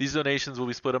Xbox. These donations will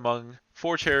be split among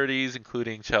 4 charities,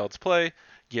 including Child's Play,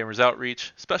 Gamers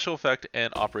Outreach, Special Effect,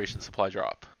 and Operation Supply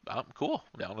Drop. Cool.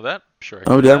 I'm down with that. Sure I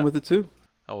can I'm do down that. with it too.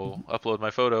 I will upload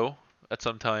my photo at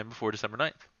some time before December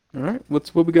 9th. All right,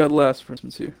 what we got last, for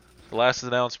instance here? The last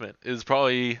announcement is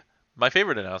probably my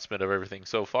favorite announcement of everything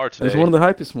so far today. It's one of the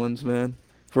hypest ones, man.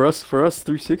 For us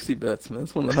 360 bets, man.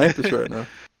 It's one of the hypest right now.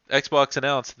 Xbox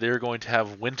announced they're going to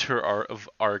have Winter of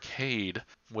Arcade,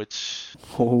 which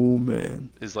Oh man,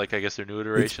 is like, I guess, their new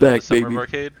iteration back, of the Summer baby. of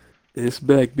Arcade. it's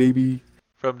back, baby.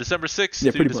 From December 6th Yeah,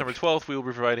 to pretty December much. 12th, we will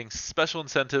be providing special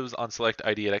incentives on select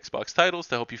ID at Xbox titles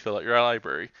to help you fill out your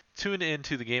library. Tune in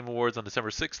to the Game Awards on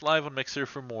December 6th live on Mixer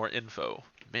for more info.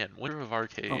 Man, Winter of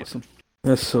Arcade. Awesome.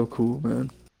 That's so cool, man.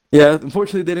 Yeah,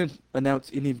 unfortunately they didn't announce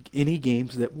any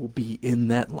games that will be in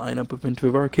that lineup of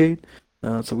Into Arcade.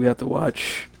 So we have to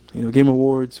watch, Game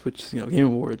Awards, which Game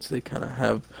Awards they kind of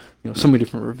have, so many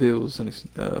different reveals and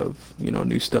of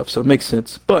new stuff. So it makes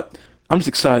sense. But I'm just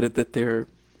excited that they're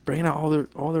bringing out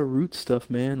all their root stuff,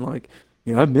 man. Like,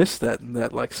 I missed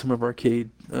that like Summer of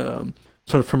Arcade sort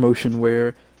of promotion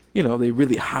where they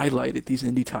really highlighted these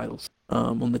indie titles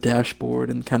on the dashboard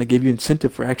and kind of gave you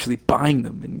incentive for actually buying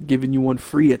them and giving you one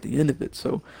free at the end of it.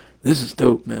 So this is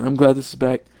dope, man. I'm glad this is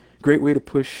back. Great way to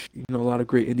push a lot of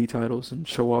great indie titles and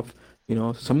show off.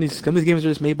 Some of these games are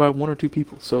just made by 1 or 2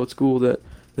 people. So it's cool that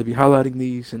they'll be highlighting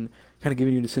these and kind of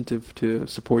giving you an incentive to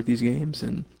support these games.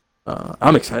 And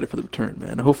I'm excited for the return,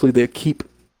 man. Hopefully they keep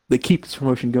this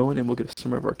promotion going, and we'll get a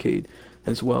Summer of Arcade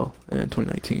as well in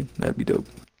 2019. That'd be dope.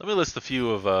 Let me list a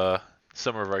few of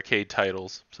Summer of Arcade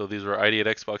titles. So these were ID at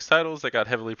Xbox titles that got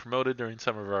heavily promoted during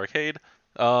Summer of Arcade.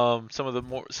 Some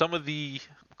of the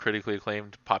critically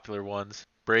acclaimed popular ones: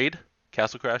 Braid,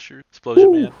 Castle Crashers,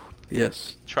 Explosion Man,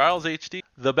 Yes. Trials HD,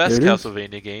 the best There it is.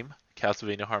 Castlevania game,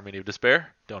 Castlevania Harmony of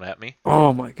Despair. Don't at me.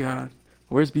 Oh my God.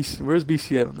 Where's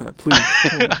BC at on that? Please.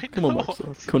 I Come on, know.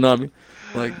 Microsoft. Konami.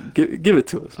 Like, give it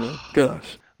to us, man.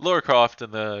 Gosh. Lara Croft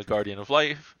and the Guardian of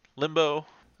Life, Limbo,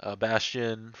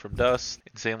 Bastion from Dust,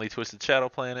 Insanely Twisted Shadow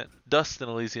Planet, Dust and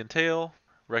Elysian Tale,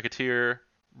 Racketeer,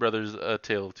 Brothers: A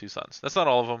Tale of Two Sons. That's not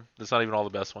all of them. That's not even all the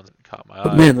best ones that caught my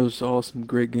But eye. man, those are all some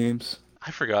great games.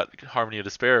 I forgot Harmony of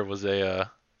Despair was a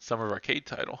Summer of Arcade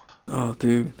title. Oh,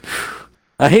 dude.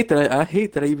 I hate that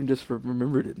I even just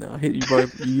remembered it now. I hate you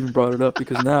even brought it up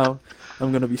because now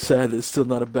I'm gonna be sad that it's still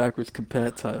not a backwards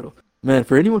compat title. Man,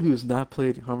 for anyone who has not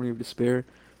played Harmony of Despair,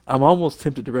 I'm almost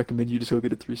tempted to recommend you just go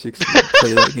get a 360 and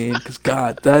play that game because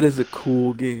God, that is a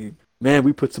cool game. Man,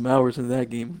 we put some hours into that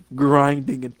game,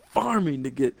 grinding and farming to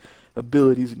get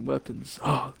abilities and weapons.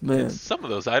 Oh And man, some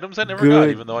of those items I never got,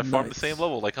 good even though I farmed the same nights.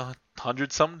 level like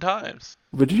 100 sometimes.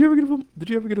 But did you ever get a Did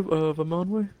you ever get a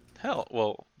Vamonway? Hell,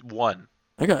 well, one.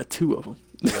 I got two of them.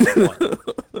 I got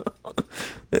one.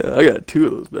 Yeah, I got two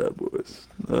of those bad boys.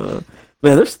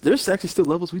 Man, there's actually still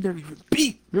levels we never even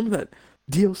beat. Remember that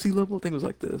DLC level? I think it was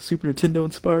like the Super Nintendo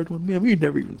inspired one. Man, we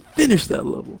never even finished that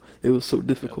level. It was so Yeah,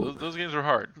 difficult. those games were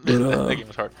hard. But That game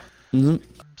was hard. mhm.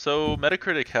 So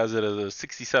Metacritic has it as a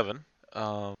 67.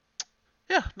 Um,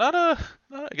 yeah, I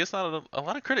guess not a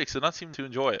lot of critics did not seem to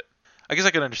enjoy it. I guess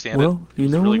I can understand it. Well, It you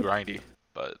was know really what? grindy,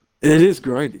 but It is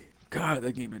grindy. God,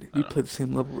 that game, I we don't know. played the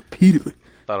same level repeatedly.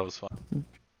 Thought it was fun.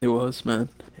 It was, man.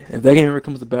 If that game ever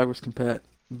comes to backwards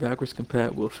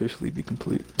compat will officially be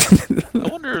complete. I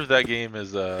wonder if that game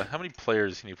is how many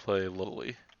players can you play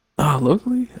locally?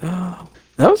 Locally,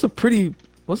 that was a pretty.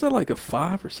 Was that like a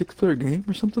 5 or 6 player game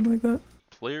or something like that?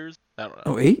 Players? I don't know.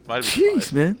 Oh, eight? Might have been Jeez,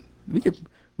 five. man.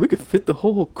 We could fit the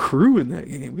whole crew in that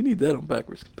game. We need that on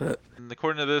backwards compat. And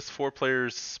according to this, 4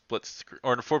 players split screen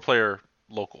or 4 player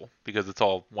local because it's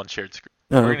all one shared screen.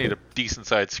 Oh, We're gonna okay. need a decent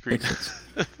sized screen. Makes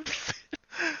sense.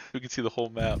 We can see the whole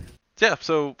map. Yeah,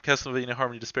 so Castlevania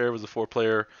Harmony Despair was a 4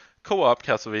 player co-op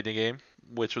Castlevania game,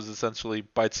 which was essentially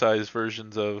bite-sized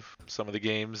versions of some of the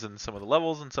games and some of the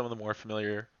levels and some of the more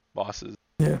familiar bosses.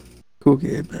 Yeah, cool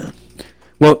game, man.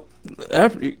 Well,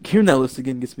 after hearing that list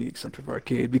again gets me excited for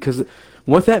arcade because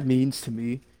what that means to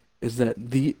me is that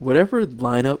the whatever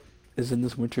lineup is in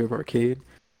this winter of arcade,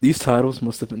 these titles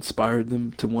must have inspired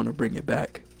them to want to bring it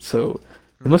back. So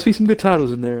there must be some good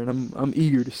titles in there, and I'm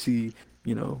eager to see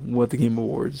what the Game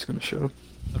Awards is going to show.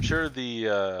 I'm sure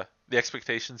the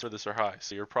expectations for this are high,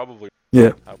 so you're probably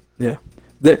Yeah, up. yeah.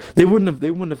 They wouldn't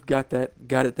have got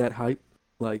it that hype.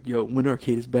 Like, yo, when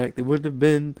arcade is back, they wouldn't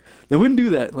do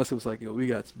that unless it was like, yo, we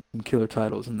got some killer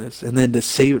titles in this, and then to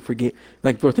save it for game.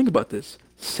 Like, bro, think about this: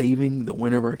 saving the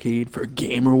winter of arcade for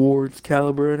Game Awards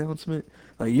caliber announcement.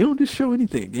 Like, you don't just show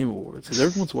anything at Game Awards because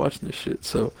everyone's watching this shit.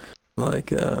 So, like,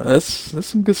 that's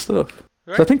some good stuff.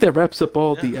 So I Right? think that wraps up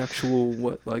all Yeah, the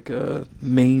actual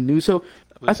main news. So I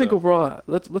I believe think so. overall,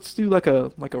 let's do like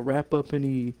a wrap up.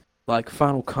 Any like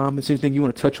final comments? Anything you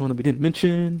want to touch on that we didn't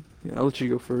mention? Yeah, I'll let you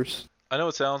go first. I know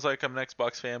it sounds like I'm an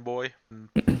Xbox fanboy,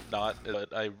 not, but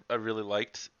I really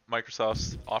liked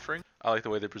Microsoft's offering. I like the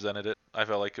way they presented it. I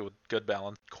felt like it was good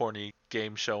balance, corny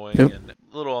game showing, Yep. and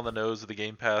a little on the nose of the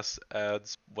Game Pass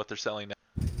ads, what they're selling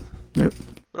now. Yep.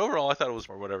 But overall, I thought it was,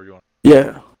 or whatever you want.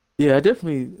 Yeah, yeah,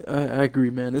 I agree,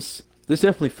 man. This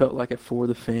definitely felt like a for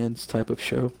the fans type of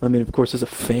show. I mean, of course, it's a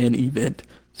fan event,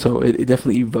 so it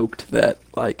definitely evoked that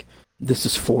like this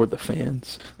is for the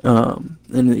fans. And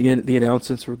the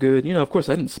announcements were good. Of course,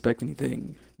 I didn't expect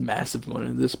anything massive going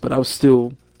into this, but I was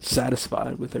still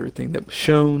satisfied with everything that was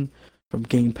shown, from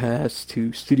Game Pass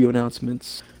to studio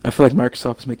announcements. I feel like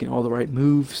Microsoft is making all the right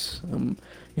moves. I'm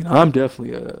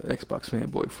definitely a Xbox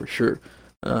fanboy for sure.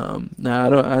 Now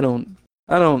I don't,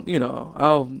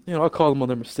 I'll call them on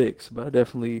their mistakes, but I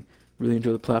definitely really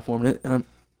enjoy the platform, and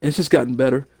it's just gotten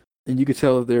better. And you could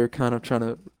tell that they're kind of trying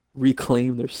to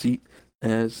reclaim their seat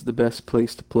as the best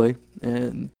place to play,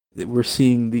 and that we're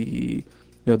seeing the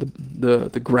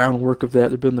groundwork of that.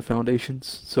 They're building the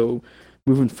foundations. So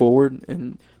moving forward,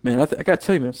 and man, I gotta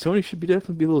tell you, man, Sony should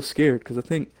definitely be a little scared because I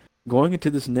think going into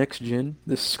this next gen,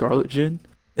 this Scarlet gen,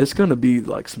 it's gonna be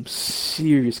like some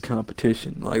serious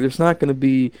competition. Like it's not gonna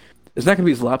be as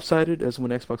lopsided as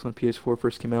when Xbox on PS4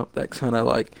 first came out. That kind of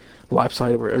like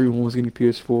lopsided where everyone was getting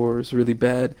PS4. It was a really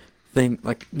bad thing.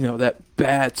 Like that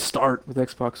bad start with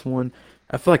Xbox One.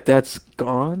 I feel like that's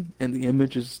gone, and the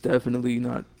image is definitely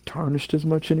not tarnished as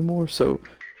much anymore. So,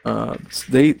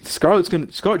 Scarlet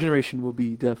Generation will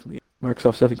be definitely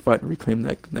Microsoft's definitely fighting to reclaim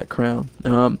that crown.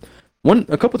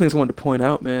 A couple things I wanted to point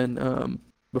out, man.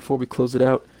 Before we close it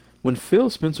out, when Phil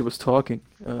Spencer was talking,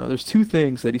 there's two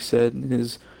things that he said in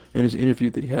his interview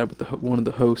that he had with one of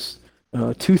the hosts.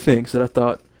 Two things that I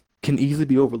thought can easily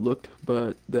be overlooked,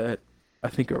 but that I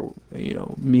think are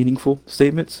meaningful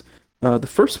statements. The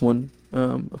first one,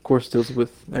 of course, deals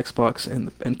with Xbox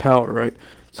and power, right?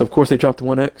 So of course they dropped the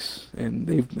One X, and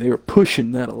they were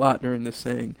pushing that a lot during this,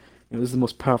 saying this is the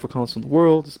most powerful console in the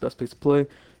world, it's the best place to play,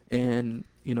 and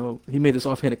he made this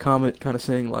offhanded comment, kind of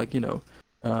saying like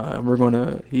we're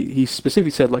gonna. He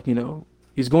specifically said like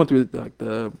he's going through like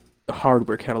a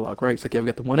hardware catalog, right? It's like, yeah, we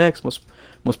got the One X,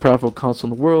 most powerful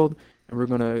console in the world, and we're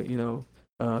gonna,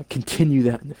 continue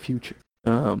that in the future.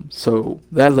 So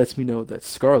that lets me know that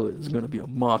Scarlet is gonna be a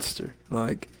monster.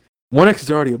 Like, One X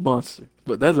is already a monster,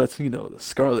 but that lets me know that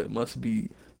Scarlet must be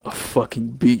a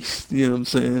fucking beast. You know what I'm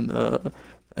saying?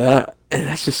 And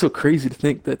that's just so crazy to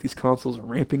think that these consoles are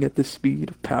ramping at this speed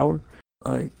of power.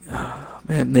 Like,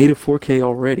 man, native 4K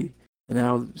already, and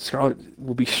now Scarlet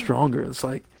will be stronger. It's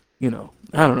like, I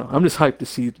don't know. I'm just hyped to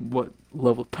see what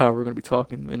level of power we're going to be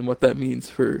talking and what that means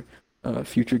for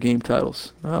future game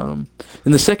titles. And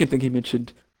the second thing he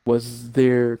mentioned was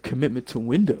their commitment to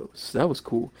Windows. That was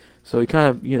cool. So he kind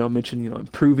of, mentioned,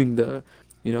 improving the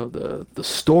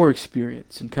store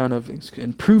experience and kind of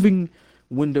improving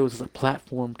Windows as a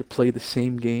platform to play the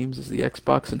same games as the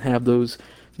Xbox and have those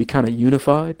be kind of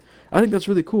unified. I think that's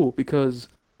really cool because,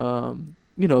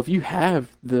 if you have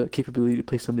the capability to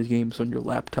play some of these games on your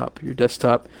laptop or your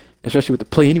desktop, especially with the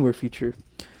Play Anywhere feature,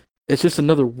 it's just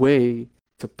another way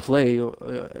to play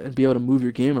and be able to move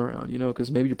your game around,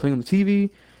 because maybe you're playing on the TV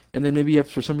and then maybe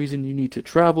for some reason you need to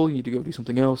travel, you need to go do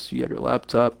something else, you have your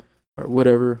laptop or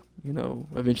whatever,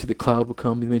 eventually the cloud will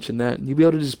come, you mentioned that, and you'll be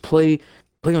able to just play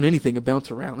on anything and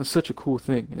bounce around. It's such a cool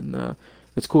thing, and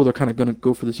it's cool they're kind of going to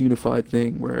go for this unified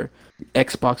thing where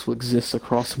Xbox will exist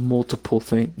across multiple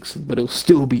things, but it'll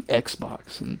still be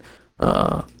Xbox. And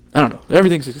I don't know,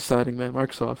 everything's exciting, man.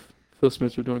 Microsoft, Phil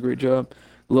Spencer doing a great job.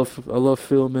 I love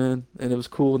Phil, man, and it was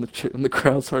cool when the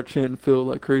crowd started chanting Phil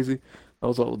like crazy. I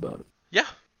was all about it. Yeah.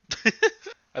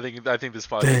 I think this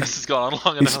podcast has gone on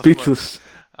long enough. He's speechless.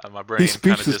 My brain. He's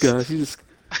speechless, guys.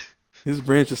 His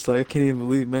brain's just like, I can't even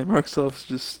believe, man. Microsoft's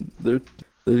just they're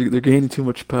gaining too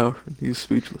much power. He's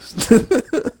speechless.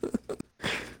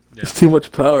 It's too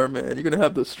much power, man. You're gonna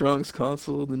have the strongest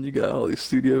console, then you got all these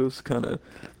studios kind of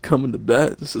coming to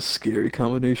bat. It's a scary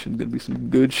combination. Gonna be some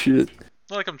good shit.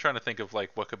 Like, I'm trying to think of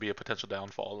what could be a potential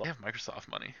downfall. They have Microsoft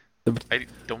money. I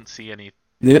don't see any.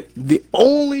 The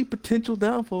only potential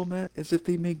downfall, man, is if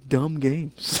they make dumb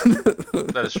games.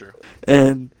 That is true.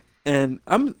 And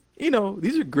I'm,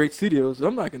 these are great studios.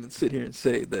 I'm not going to sit here and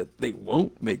say that they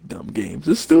won't make dumb games.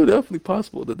 It's still definitely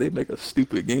possible that they make a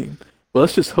stupid game. But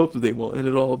let's just hope that they won't, and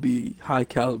it'll all be high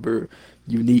caliber,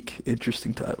 unique,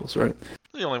 interesting titles, right?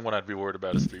 The only one I'd be worried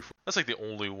about is 343. That's like the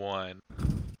only one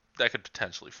that could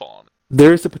potentially fall on it.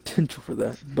 There's a potential for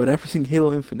that, but after seeing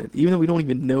Halo Infinite, even though we don't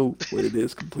even know what it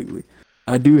is completely,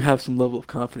 I do have some level of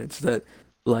confidence that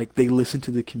they listen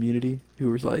to the community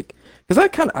who was like,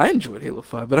 because I enjoyed Halo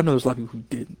 5, but I know there's a lot of people who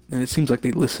didn't, and it seems like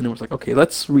they listened and was like, okay,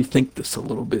 let's rethink this a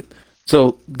little bit.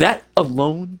 So that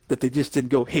alone, that they just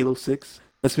didn't go Halo 6,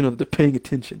 lets me know that they're paying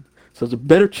attention. So there's a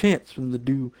better chance for them to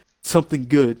do something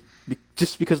good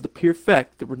just because of the pure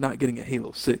fact that we're not getting a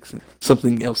Halo 6 and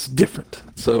something else different.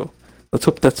 So let's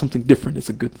hope that something different is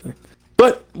a good thing.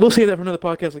 But we'll save that for another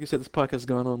podcast. Like I said, this podcast has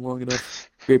gone on long enough.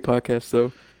 Great podcast,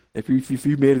 though. If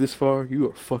you made it this far, you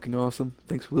are fucking awesome.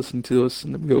 Thanks for listening to us,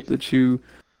 and we hope that you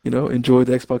enjoyed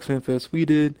the Xbox Fan Fest. We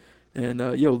did, and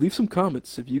leave some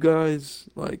comments if you guys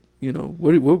what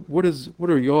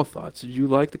are your thoughts? Did you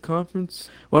like the conference?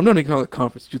 Well, I'm not gonna call it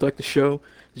conference. Did you like the show?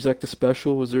 Did you like the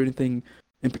special? Was there anything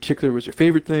in particular? Was your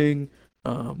favorite thing?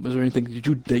 Was there anything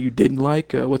that you didn't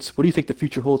like? What do you think the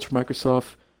future holds for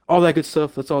Microsoft? All that good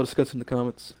stuff. Let's all discuss in the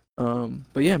comments.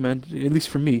 But yeah, man. At least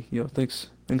for me, thanks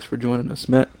for joining us,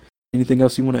 Matt. Anything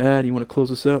else you want to add? You want to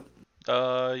close us out?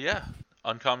 Yeah.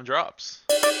 Uncommon drops.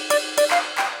 Thank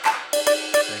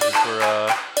you for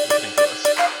listening to us.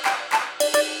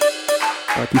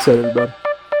 All right, peace out, everybody.